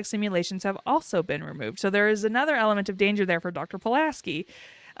holodeck simulations have also been removed. So there is another element of danger there for Dr. Pulaski.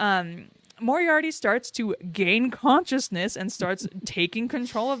 Moriarty starts to gain consciousness and starts taking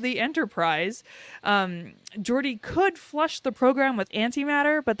control of the Enterprise. Geordi could flush the program with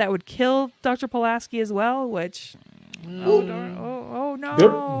antimatter, but that would kill Dr. Pulaski as well, which... Oh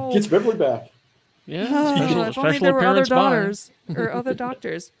no. Gets Beverly back. Yeah, If only there were other appearance by. daughters or other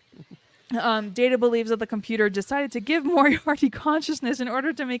doctors. Data believes that the computer decided to give Moriarty consciousness in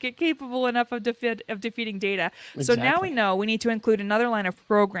order to make it capable enough of defeating Data. So now we know we need to include another line of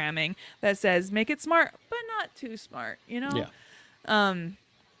programming that says make it smart, but not too smart, Yeah.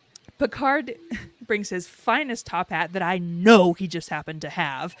 Picard brings his finest top hat that I know he just happened to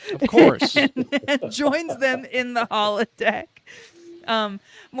have. Of course. and joins them in the holodeck.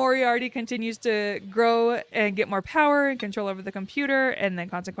 Moriarty continues to grow and get more power and control over the computer and then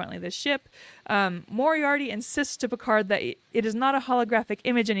consequently the ship. Moriarty insists to Picard that it is not a holographic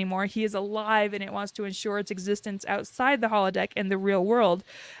image anymore. He is alive and it wants to ensure its existence outside the holodeck and the real world.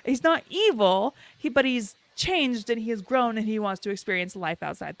 He's not evil, but he's changed and he has grown and he wants to experience life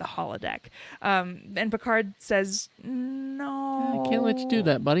outside the holodeck. And Picard says, no. I can't let you do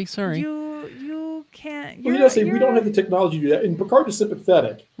that, buddy. Sorry. You can't. Well, he does say we don't have the technology to do that. And Picard is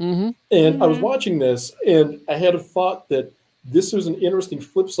sympathetic. Mm-hmm. And I was watching this, and I had a thought that this was an interesting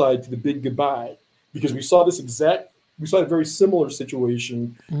flip side to The Big Goodbye, because we saw a very similar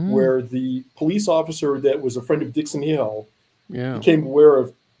situation where the police officer that was a friend of Dixon Hill became aware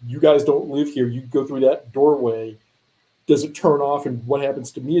of, you guys don't live here. You go through that doorway. Does it turn off? And what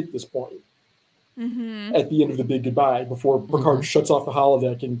happens to me at this point? Mm-hmm. At the end of The Big Goodbye, before Picard shuts off the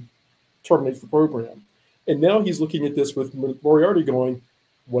holodeck and terminates the program. And now he's looking at this with Moriarty going,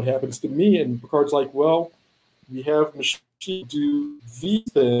 what happens to me? And Picard's like, well, we have machines do these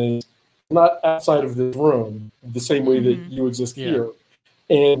things, not outside of this room, the same way that you exist here.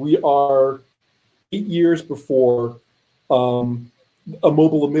 And we are 8 years before a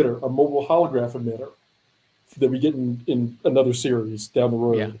mobile emitter, a mobile holograph emitter that we get in another series down the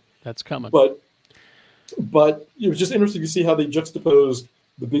road. Yeah, that's coming. But it was just interesting to see how they juxtaposed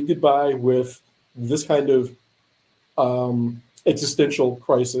The Big Goodbye with this kind of existential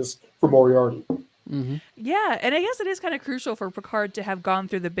crisis for Moriarty. Mm-hmm. Yeah, and I guess it is kind of crucial for Picard to have gone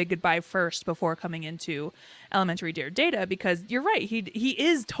through The Big Goodbye first before coming into Elementary Dear Data, because you're right, he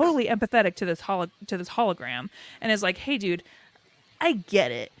is totally empathetic to this hologram and is like, hey dude, I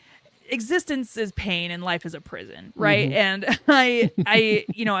get it. Existence is pain and life is a prison, right? And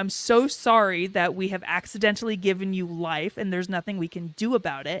I'm so sorry that we have accidentally given you life and there's nothing we can do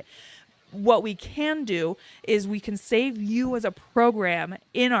about it. What we can do is we can save you as a program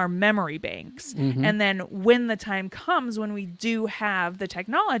in our memory banks. And then when the time comes, when we do have the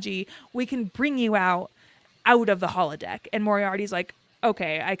technology, we can bring you out of the holodeck. And Moriarty's like,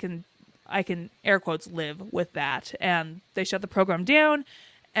 okay, I can air quotes live with that. And they shut the program down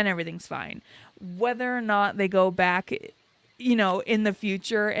and everything's fine. Whether or not they go back, in the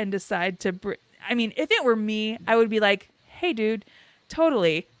future and decide to if it were me, I would be like, hey dude,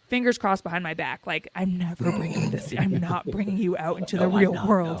 totally, fingers crossed behind my back. Like, I'm never bringing this. I'm not bringing you out into the real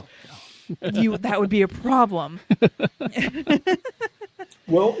world. No. That would be a problem.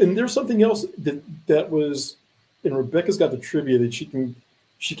 Well, and there's something else that was, and Rebecca's got the trivia that she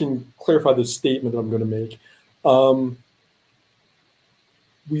can clarify the statement that I'm going to make.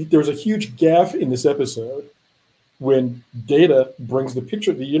 There's a huge gaffe in this episode when Data brings the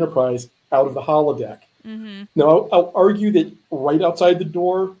picture of the Enterprise out of the holodeck. Now, I'll argue that right outside the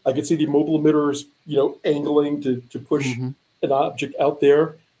door, I could see the mobile emitters, angling to push an object out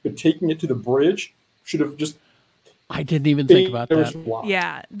there, but taking it to the bridge should have just. I didn't even think about that.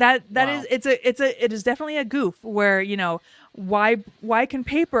 Yeah, that wow. It is definitely a goof where why can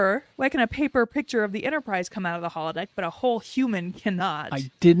a paper picture of the Enterprise come out of the holodeck, but a whole human cannot? I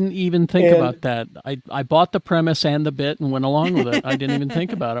didn't even think about that. I bought the premise and the bit and went along with it. I didn't even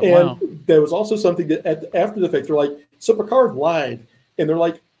think about it. And wow. There was also something that after the fact, they're like, so Picard lied, and they're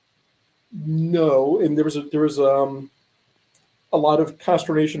like, no. And there was a lot of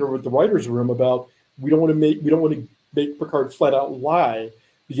consternation over the writers' room about we don't want to make Picard flat out lie,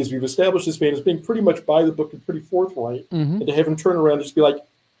 because we've established this man as being pretty much by the book and pretty forthright, and to have him turn around and just be like,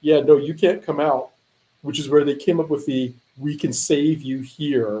 yeah, no, you can't come out, which is where they came up with the we can save you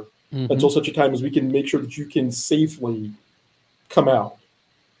here until such a time as we can make sure that you can safely come out.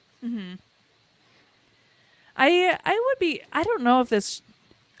 Mm-hmm. I don't know if this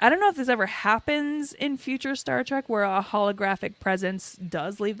ever happens in future Star Trek where a holographic presence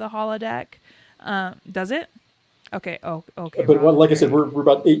does leave the holodeck. Does it? Okay. Oh, okay. But like I said, we're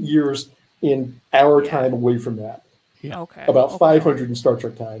about 8 years in our time away from that. Yeah. Okay. About 500 in Star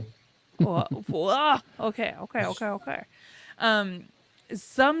Trek time. Okay.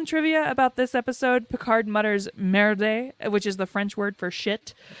 Some trivia about this episode: Picard mutters "merde," which is the French word for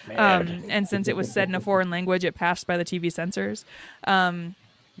shit. And since it was said in a foreign language, it passed by the TV censors. And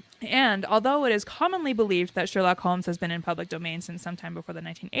although it is commonly believed that Sherlock Holmes has been in public domain since sometime before the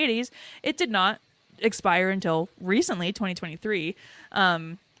 1980s, it did not expire until recently, 2023.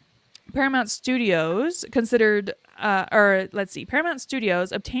 Paramount Studios Paramount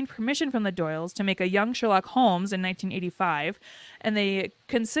Studios obtained permission from the Doyles to make a young Sherlock Holmes in 1985, and they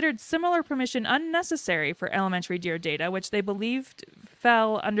considered similar permission unnecessary for Elementary Dear Data, which they believed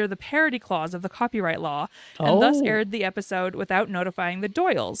fell under the parody clause of the copyright law, and thus aired the episode without notifying the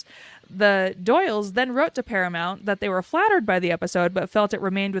Doyles. The Doyles then wrote to Paramount that they were flattered by the episode, but felt it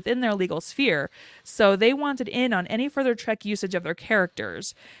remained within their legal sphere, so they wanted in on any further Trek usage of their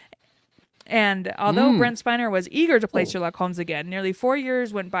characters. And although Brent Spiner was eager to play Sherlock Holmes again, nearly 4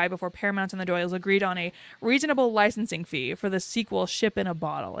 years went by before Paramount and the Doyles agreed on a reasonable licensing fee for the sequel Ship in a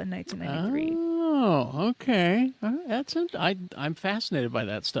Bottle in 1993. Oh, okay. I'm fascinated by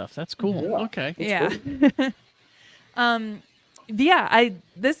that stuff. That's cool. Yeah, okay. Yeah.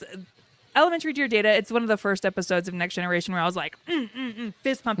 This Elementary Dear Data, it's one of the first episodes of Next Generation where I was like,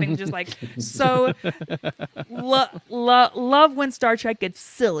 fist pumping, just like, so love when Star Trek gets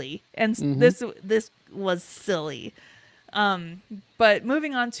silly. And this was silly. But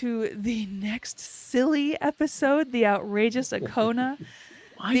moving on to the next silly episode, the outrageous Akona.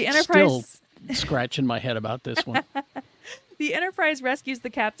 The Enterprise still scratching my head about this one. The Enterprise rescues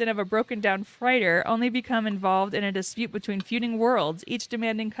the captain of a broken-down freighter, only become involved in a dispute between feuding worlds, each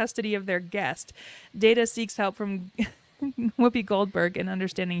demanding custody of their guest. Data seeks help from Whoopi Goldberg in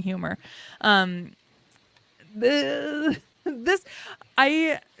understanding humor. My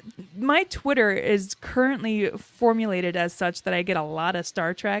Twitter is currently formulated as such that I get a lot of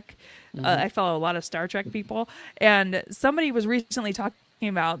Star Trek. I follow a lot of Star Trek people, and somebody was recently talking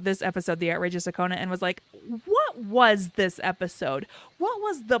about this episode, The Outrageous Akona, and was like, what was this episode? What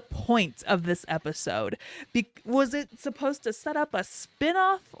was the point of this episode? Was it supposed to set up a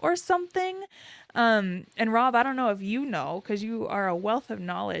spin-off or something? And Rob, I don't know if you know, because you are a wealth of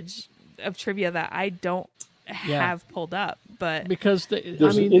knowledge of trivia that I don't have pulled up. But because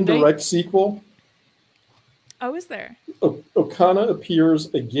there's an indirect sequel. Oh, is there? Okana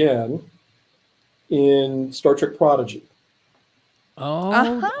appears again in Star Trek Prodigy.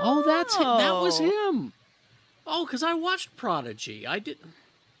 Oh, that's it. That was him. Oh, because I watched Prodigy. I didn't.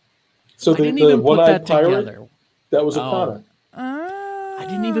 So I didn't even put that together. That was Okana. I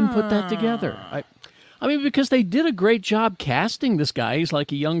didn't even put that together. I mean, because they did a great job casting this guy. He's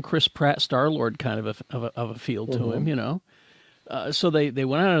like a young Chris Pratt Star-Lord kind of a feel to him, you know. So they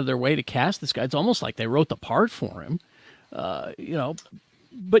went out of their way to cast this guy. It's almost like they wrote the part for him, you know.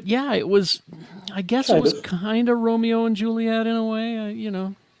 But yeah, it was. I guess it was kind of Romeo and Juliet in a way, you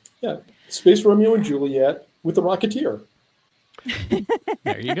know. Yeah, Space Romeo and Juliet with the Rocketeer.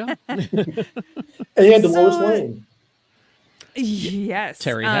 There you go. And Lois Lane. Yes.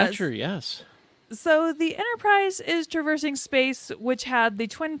 Terry Hatcher, yes. So the Enterprise is traversing space, which had the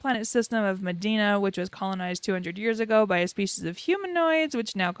twin planet system of Medina, which was colonized 200 years ago by a species of humanoids,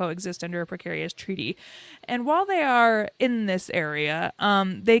 which now coexist under a precarious treaty. And while they are in this area,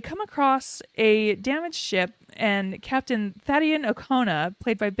 they come across a damaged ship, and Captain Thaddeus Okona,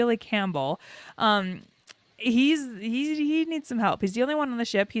 played by Billy Campbell, he needs some help. He's the only one on the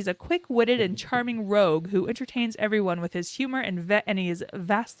ship. He's a quick-witted and charming rogue who entertains everyone with his humor, and he is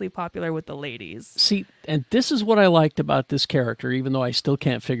vastly popular with the ladies. See, and this is what I liked about this character, even though I still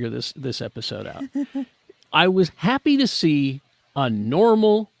can't figure this episode out. I was happy to see a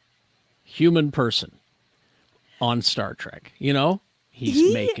normal human person on Star Trek. You know,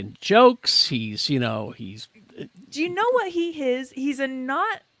 he's making jokes. He's. Do you know what he is?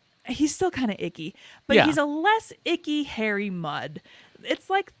 He's still kind of icky, but he's a less icky Harry Mudd. It's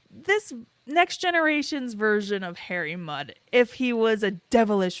like this Next Generation's version of Harry Mudd if he was a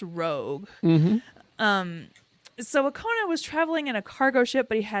devilish rogue. So Akona was traveling in a cargo ship,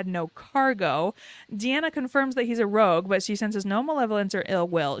 but he had no cargo. Deanna confirms that he's a rogue, but she senses no malevolence or ill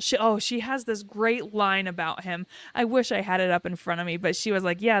will. She has this great line about him. I wish I had it up in front of me, but she was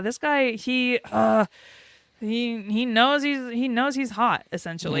like, "Yeah, this guy, he knows he's hot,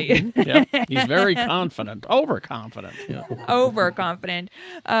 essentially." Mm-hmm. Yeah, he's very confident, overconfident. Yeah. Overconfident.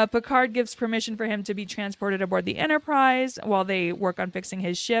 Picard gives permission for him to be transported aboard the Enterprise while they work on fixing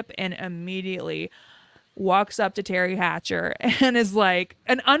his ship, and immediately walks up to Terry Hatcher and is like,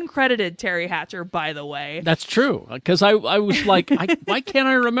 an uncredited Terry Hatcher, by the way. That's true, because I was like, why can't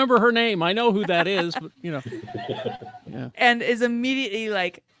I remember her name? I know who that is, but Yeah. And is immediately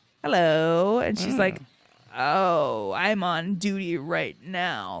like, "Hello," and she's like, "Oh, I'm on duty right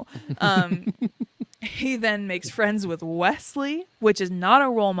now." He then makes friends with Wesley, which is not a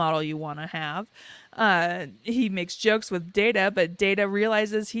role model you want to have. He makes jokes with Data, but Data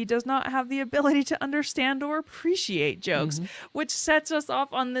realizes he does not have the ability to understand or appreciate jokes, which sets us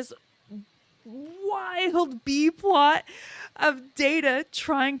off on this wild B plot of Data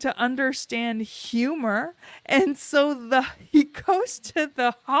trying to understand humor. And so he goes to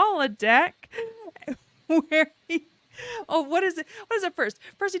the holodeck where what is it first?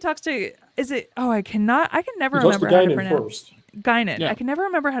 First he talks to, I can never remember how to pronounce first. Guinan. Yeah. I can never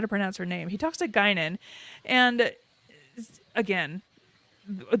remember how to pronounce her name. He talks to Guinan, and again,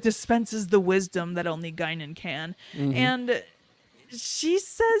 dispenses the wisdom that only Guinan can. And she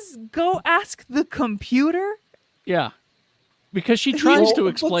says, "Go ask the computer." Yeah. Because she tries to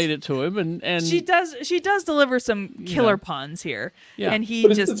explain it to him, and She does deliver some killer puns here. Yeah. And he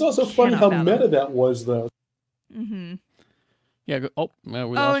But just it's also funny how meta that was, though. Yeah. We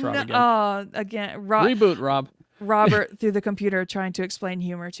lost Rob again. Again, Reboot, Rob. Robert through the computer trying to explain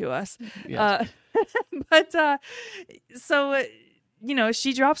humor to us. Yes.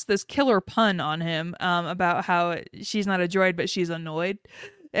 She drops this killer pun on him about how she's not a droid, but she's annoyed.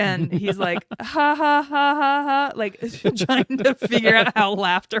 And he's like, "Ha, ha, ha, ha, ha," like trying to figure out how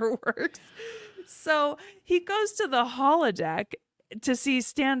laughter works. So he goes to the holodeck to see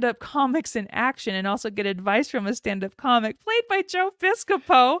stand-up comics in action and also get advice from a stand-up comic played by Joe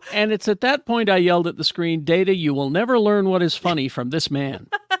Piscopo. And it's at that point I yelled at the screen, "Data, you will never learn what is funny from this man."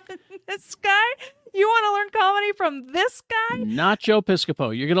 This guy? You want to learn comedy from this guy? Not Joe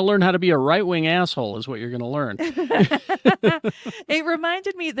Piscopo. You're going to learn how to be a right-wing asshole is what you're going to learn. It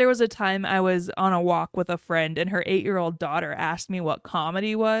reminded me, there was a time I was on a walk with a friend and her 8-year-old daughter asked me what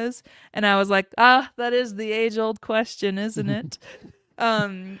comedy was. And I was like, that is the age-old question, isn't it?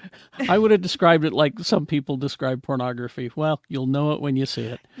 I would have described it like some people describe pornography. Well, you'll know it when you see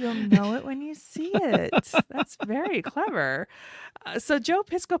it. You'll know it when you see it. That's very clever. So Joe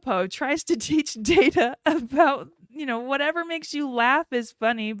Piscopo tries to teach Data about, whatever makes you laugh is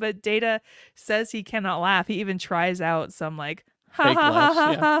funny, but Data says he cannot laugh. He even tries out some like, ha Fake ha laughs,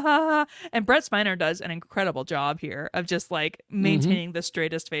 ha yeah. ha ha ha. And Brett Spiner does an incredible job here of just like maintaining the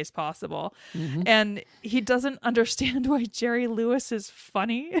straightest face possible. And he doesn't understand why Jerry Lewis is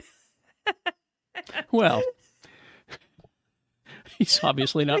funny. Well, he's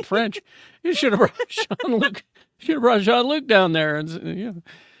obviously not French. You should have brought Jean-Luc down there and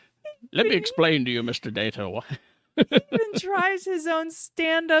let me explain to you, Mr. Data. He even tries his own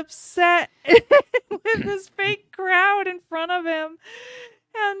stand-up set with this fake crowd in front of him.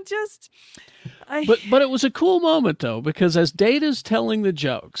 And just... But it was a cool moment, though, because as Data's telling the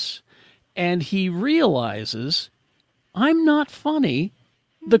jokes, and he realizes, I'm not funny,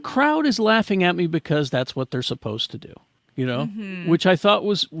 the crowd is laughing at me because that's what they're supposed to do, which I thought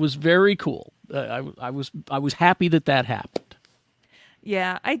was very cool. I was happy that happened.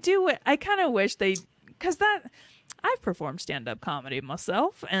 Yeah, I do. I kind of wish because I've performed stand-up comedy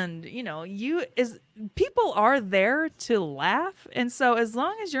myself, and people are there to laugh, and so as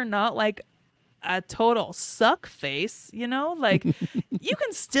long as you're not like a total suck face, you can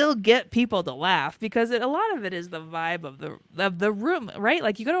still get people to laugh because a lot of it is the vibe of the room, right?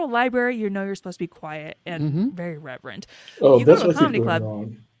 Like you go to a library, you're supposed to be quiet and very reverent. Oh, you that's go to a what I comedy keep club. going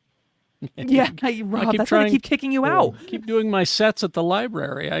wrong. Yeah, Rob, that's why I keep kicking you out. Keep doing my sets at the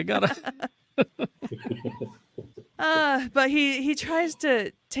library. I gotta. But he tries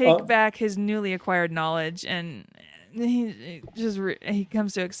to take back his newly acquired knowledge, and he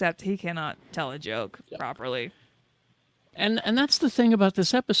comes to accept he cannot tell a joke properly. And that's the thing about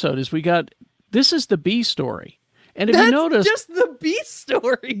this episode is this is the B story. And if That's you notice, just the B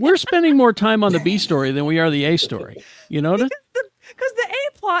story. we're spending more time on the B story than we are the A story. You notice? Because the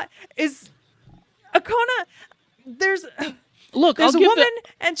A plot is Akona. There's a woman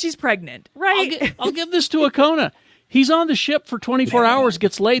and she's pregnant, right? I'll give this to Akona. He's on the ship for 24 hours,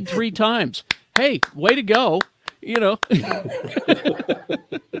 gets laid 3 times. Hey, way to go. You know.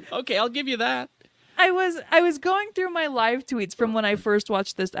 Okay, I'll give you that. I was going through my live tweets from when I first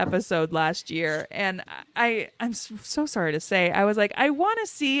watched this episode last year, and I'm so sorry to say, I was like, I want to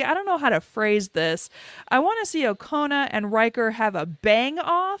see, I don't know how to phrase this, I want to see Okona and Riker have a bang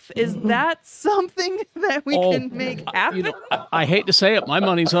off. Is that something that we can make happen? You know, I hate to say it, my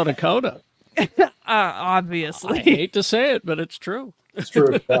money's on Okona. Obviously. I hate to say it, but it's true. It's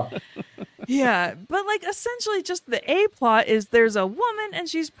true. Yeah. Yeah, but like essentially just the A plot is there's a woman and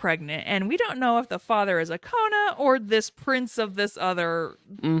she's pregnant, and we don't know if the father is Okona or this prince of this other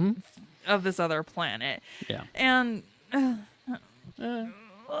planet. Yeah. And it's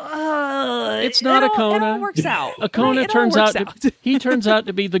not Okona. It all works out. Okona right? turns out he turns out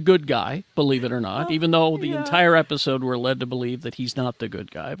to be the good guy, believe it or not, even though the yeah. entire episode we're led to believe that he's not the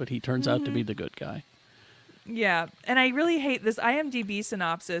good guy, but he turns out to be the good guy. Yeah, and I really hate this IMDb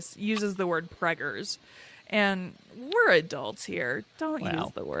synopsis uses the word preggers. And we're adults here. Don't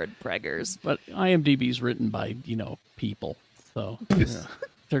use the word preggers. But IMDb's written by, people. So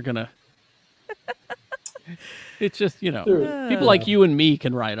they're going to... It's just, people like you and me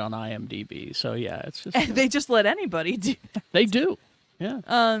can write on IMDb. So, yeah, it's just... They just let anybody do that. They do,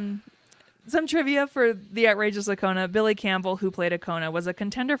 yeah. Some trivia for the outrageous Okona. Billy Campbell, who played Okona, was a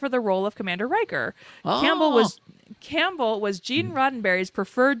contender for the role of Commander Riker. Oh. Campbell was Gene Roddenberry's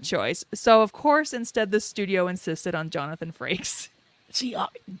preferred choice, so of course instead the studio insisted on Jonathan Frakes. See,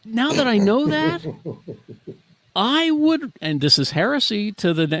 now that I know that, I would, and this is heresy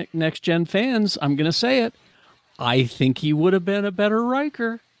to the Next Gen fans, I'm going to say it, I think he would have been a better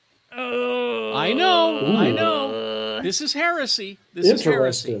Riker. Oh. I know. This is heresy. This is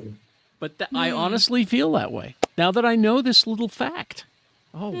heresy. Interesting. But I honestly feel that way now that I know this little fact.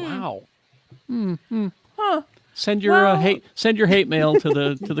 Oh wow! Huh. Send your hate mail to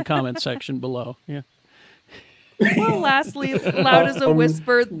the comment section below. Yeah. Well, lastly, loud as a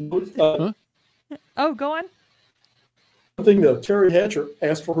whisper. Oh, go on. One thing though, Terry Hatcher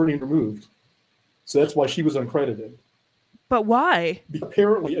asked for her name removed, so that's why she was uncredited. But why?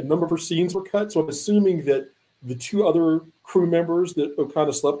 Apparently, a number of her scenes were cut, so I'm assuming that the two other crew members that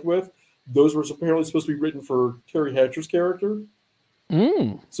Okona slept with, those were apparently supposed to be written for Terry Hatcher's character.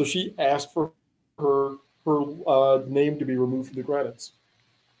 So she asked for her name to be removed from the credits.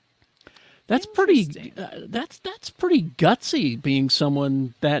 That's pretty. That's pretty gutsy, being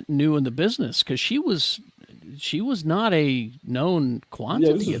someone that new in the business, because she was not a known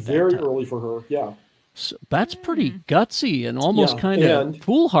quantity. Yeah, this is at that very time. early for her. Yeah. So that's pretty gutsy and almost kind of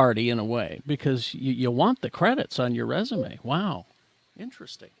foolhardy in a way, because you want the credits on your resume. Wow,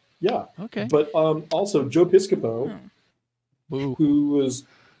 interesting. Yeah. Okay. But also Joe Piscopo, who was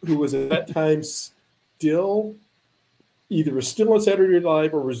at that time still on Saturday Night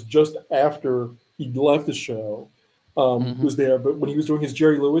Live or was just after he left the show, was there. But when he was doing his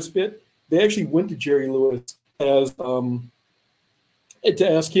Jerry Lewis bit, they actually went to Jerry Lewis as to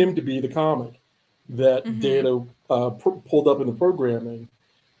ask him to be the comic that Data pulled up in the programming.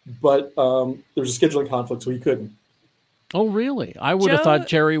 But there was a scheduling conflict, so he couldn't. Oh, really? I would have thought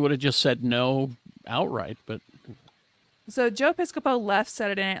Jerry would have just said no outright, but... So Joe Piscopo left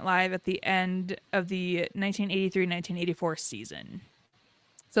Saturday Night Live at the end of the 1983-1984 season.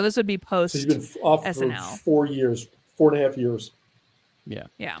 So this would be post So he's been off SNL. for 4.5 years. Yeah.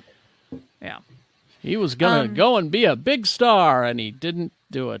 Yeah. He was going to go and be a big star, and he didn't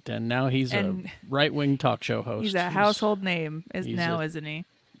do it, and now he's a right-wing talk show host. He's a household name isn't he?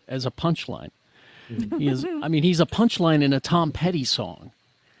 As a punchline. He's a punchline in a Tom Petty song.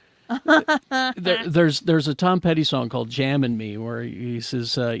 There's a Tom Petty song called Jammin' Me where he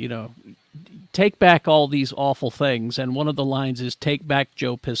says, take back all these awful things, and one of the lines is, take back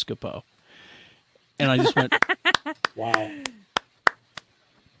Joe Piscopo. And I just went, wow.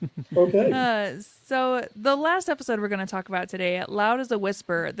 Okay. So the last episode we're going to talk about today, at Loud as a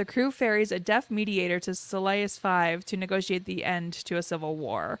Whisper, the crew ferries a deaf mediator to Solaris 5 to negotiate the end to a civil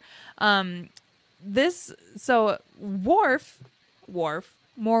war.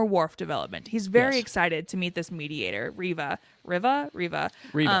 More Worf development. He's very excited to meet this mediator, Riva.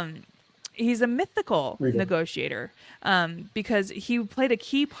 He's a mythical negotiator because he played a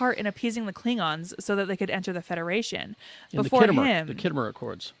key part in appeasing the Klingons so that they could enter the Federation. the Khitomer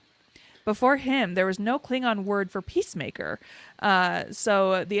Accords. Before him, there was no Klingon word for peacemaker.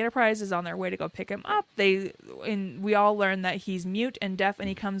 So the Enterprise is on their way to go pick him up. We all learn that he's mute and deaf, and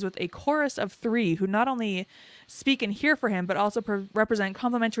he comes with a chorus of 3 who not only speak and hear for him, but also represent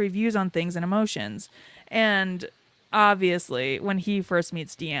complementary views on things and emotions. And obviously, when he first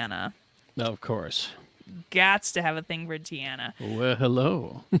meets Deanna, of course, gots to have a thing for Deanna. Well,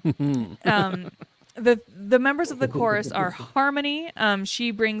 hello. The members of the chorus are Harmony.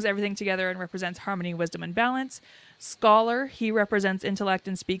 She brings everything together and represents harmony, wisdom, and balance. Scholar, he represents intellect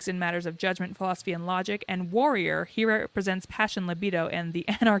and speaks in matters of judgment, philosophy, and logic. And Warrior, he represents passion, libido, and the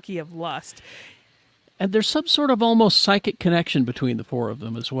anarchy of lust. And there's some sort of almost psychic connection between the four of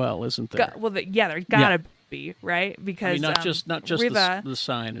them as well, isn't there? There's gotta be, right? Because I mean, not just Riva, the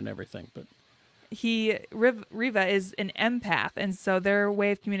sign and everything, but Riva is an empath, and so their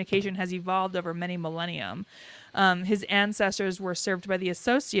way of communication has evolved over many millennium. His ancestors were served by the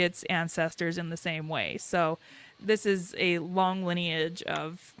Associates' ancestors in the same way. So this is a long lineage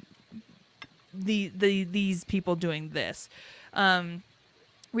of these people doing this.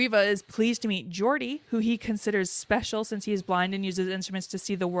 Riva is pleased to meet Geordi, who he considers special since he is blind and uses instruments to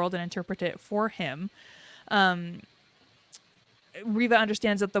see the world and interpret it for him. Riva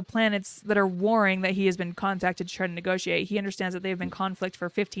understands that the planets that are warring that he has been contacted to try to negotiate, he understands that they've been in conflict for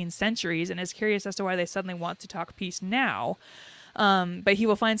 15 centuries and is curious as to why they suddenly want to talk peace now. But he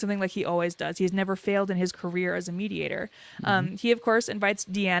will find something like he always does. He has never failed in his career as a mediator. He, of course, invites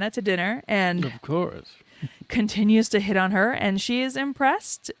Deanna to dinner and of course continues to hit on her, and she is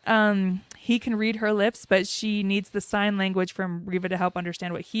impressed. He can read her lips, but she needs the sign language from Riva to help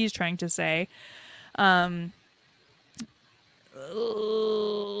understand what he's trying to say. And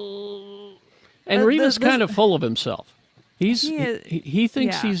Riva's kind of full of himself. He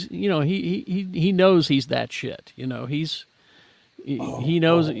thinks he's, he knows he's that shit. He knows,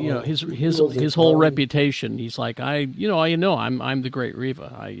 his whole reputation. He's like, I'm the great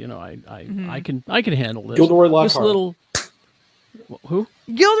Riva. I can handle this. Gilderoy Lockhart. This little, who?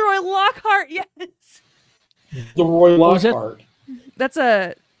 Gilderoy Lockhart. Yes. Gilderoy Lockhart. That's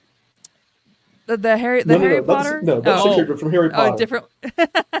the Harry Potter. That's a character from Harry Potter. Oh, different.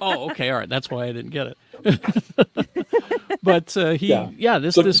 Oh, okay, all right. That's why I didn't get it. But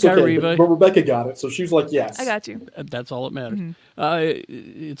this guy okay, Riva. But Rebecca got it, so she was like, "Yes, I got you." That's all that matters.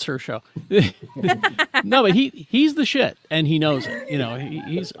 It's her show. No, but he's the shit, and he knows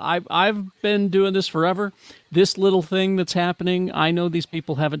it. I've been doing this forever. This little thing that's happening, I know these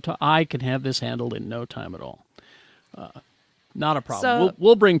people haven't. I can have this handled in no time at all. Not a problem. So,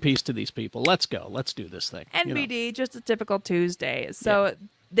 we'll bring peace to these people. Let's go. Let's do this thing. NBD, just a typical Tuesday. So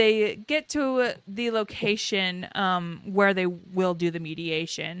they get to the location where they will do the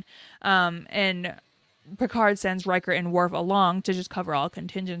mediation. And Picard sends Riker and Worf along to just cover all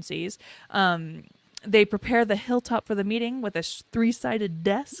contingencies. They prepare the hilltop for the meeting with a 3-sided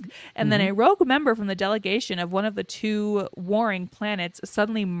desk, and then a rogue member from the delegation of one of the two warring planets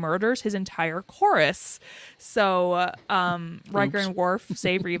suddenly murders his entire chorus. So Riker and Worf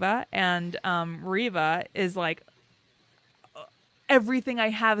save Riva, and Riva is like, everything I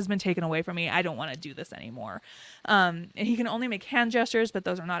have has been taken away from me. I don't want to do this anymore. And he can only make hand gestures, but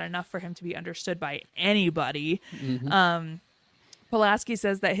those are not enough for him to be understood by anybody. Pulaski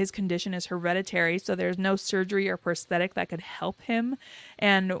says that his condition is hereditary, so there's no surgery or prosthetic that could help him.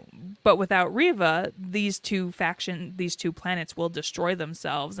 But without Riva, these two planets will destroy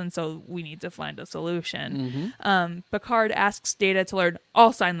themselves, and so we need to find a solution. Picard asks Data to learn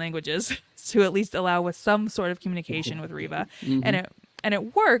all sign languages to at least allow with some sort of communication with Riva, and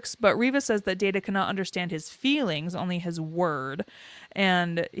it works. But Riva says that Data cannot understand his feelings, only his word.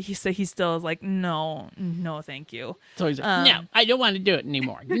 And he still is like, no, thank you. So he's like, no, I don't want to do it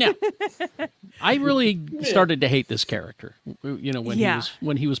anymore. No. I really started to hate this character,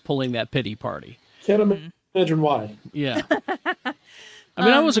 when he was pulling that pity party. Can't imagine why. Yeah. I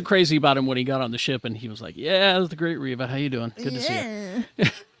mean, I wasn't crazy about him when he got on the ship and he was like, yeah, that's the great Riva. How you doing? Good to see you.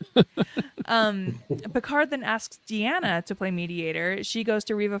 Picard then asks Deanna to play mediator. She goes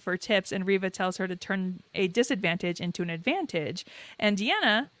to Riva for tips, and Riva tells her to turn a disadvantage into an advantage. And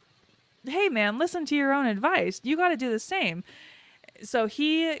Deanna, hey man, listen to your own advice. You got to do the same. So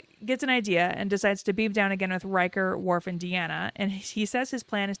he gets an idea and decides to beam down again with Riker, Worf, and Deanna. And he says his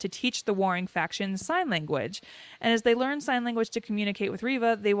plan is to teach the warring factions sign language. And as they learn sign language to communicate with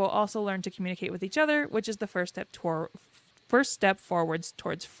Riva, they will also learn to communicate with each other, which is the first step forwards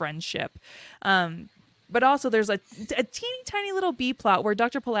towards friendship. But also there's a teeny tiny little B plot where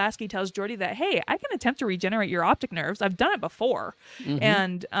Dr. Pulaski tells Geordi that, hey, I can attempt to regenerate your optic nerves. I've done it before.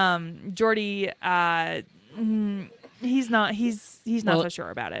 And Geordi, he's not so sure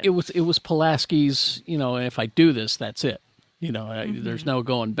about it. It was Pulaski's, if I do this, that's it. There's no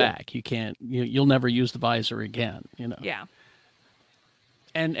going back. You can't, you'll never use the visor again, Yeah.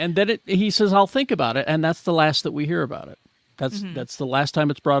 And then he says, I'll think about it. And that's the last that we hear about it. That's the last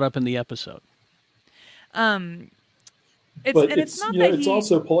time it's brought up in the episode. It's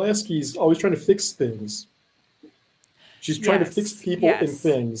also Pulaski's always trying to fix things. She's trying to fix people and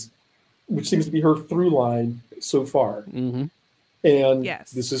things. which seems to be her through line so far. Mm-hmm. And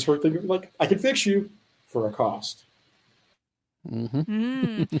Yes. this is her thing, like, I can fix you for a cost.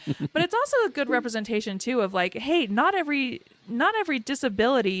 Mm-hmm. But it's also a good representation too of like, hey, not every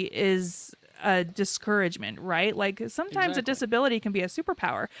disability is a discouragement, right? Like sometimes a Exactly. disability can be a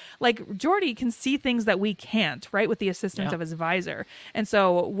superpower. Like Geordi can see things that we can't, right, with the assistance Yeah. of his visor. And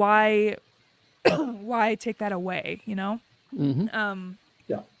so why take that away, you know? Mm-hmm.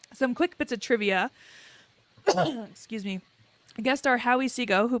 Yeah. Some quick bits of trivia. Excuse me. Guest star Howie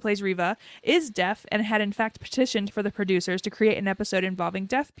Seago, who plays Riva, is deaf and had in fact petitioned for the producers to create an episode involving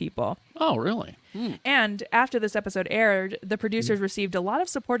deaf people. Oh, really? Hmm. And after this episode aired, the producers received a lot of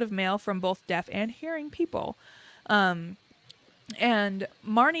supportive mail from both deaf and hearing people. And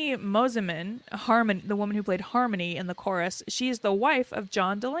Marnie Moseman, Harmony, the woman who played Harmony in the chorus, she is the wife of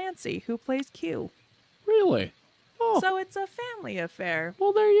John Delancey, who plays Q. Really? Oh, So it's a family affair.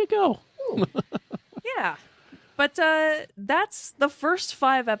 well, there you go. Yeah. But that's the first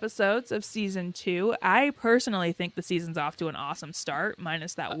 5 episodes of season 2. I personally think the season's off to an awesome start,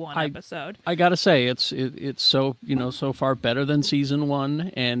 minus that one episode. I gotta say, it's so so far better than season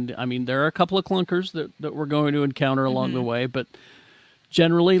 1, and I mean there are a couple of clunkers that we're going to encounter along the way, but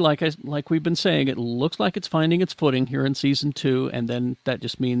generally, like we've been saying, it looks like it's finding its footing here in season 2, and then that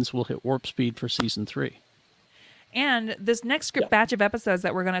just means we'll hit warp speed for season 3. And this next batch of episodes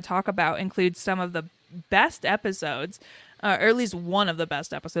that we're going to talk about includes some of the best episodes, or at least one of the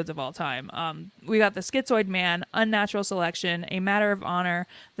best episodes of all time. We got The Schizoid Man, Unnatural Selection, A Matter of Honor,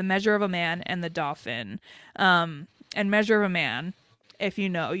 The Measure of a Man, and The Dauphin. And Measure of a Man, if you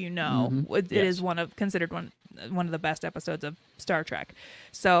know, you know. It is considered one of the best episodes of Star Trek.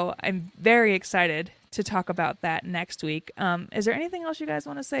 So I'm very excited to talk about that next week. Is there anything else you guys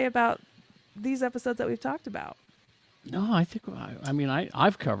want to say about these episodes that we've talked about? No, I think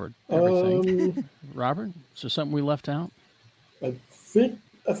I've covered everything. Robert, is there something we left out? I think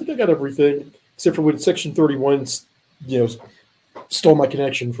I got everything except for when Section 31, stole my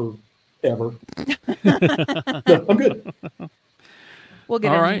connection forever. No, I'm good. We'll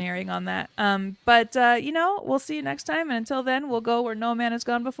get All right. engineering on that. But we'll see you next time. And until then, we'll go where no man has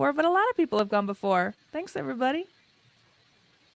gone before, but a lot of people have gone before. Thanks, everybody.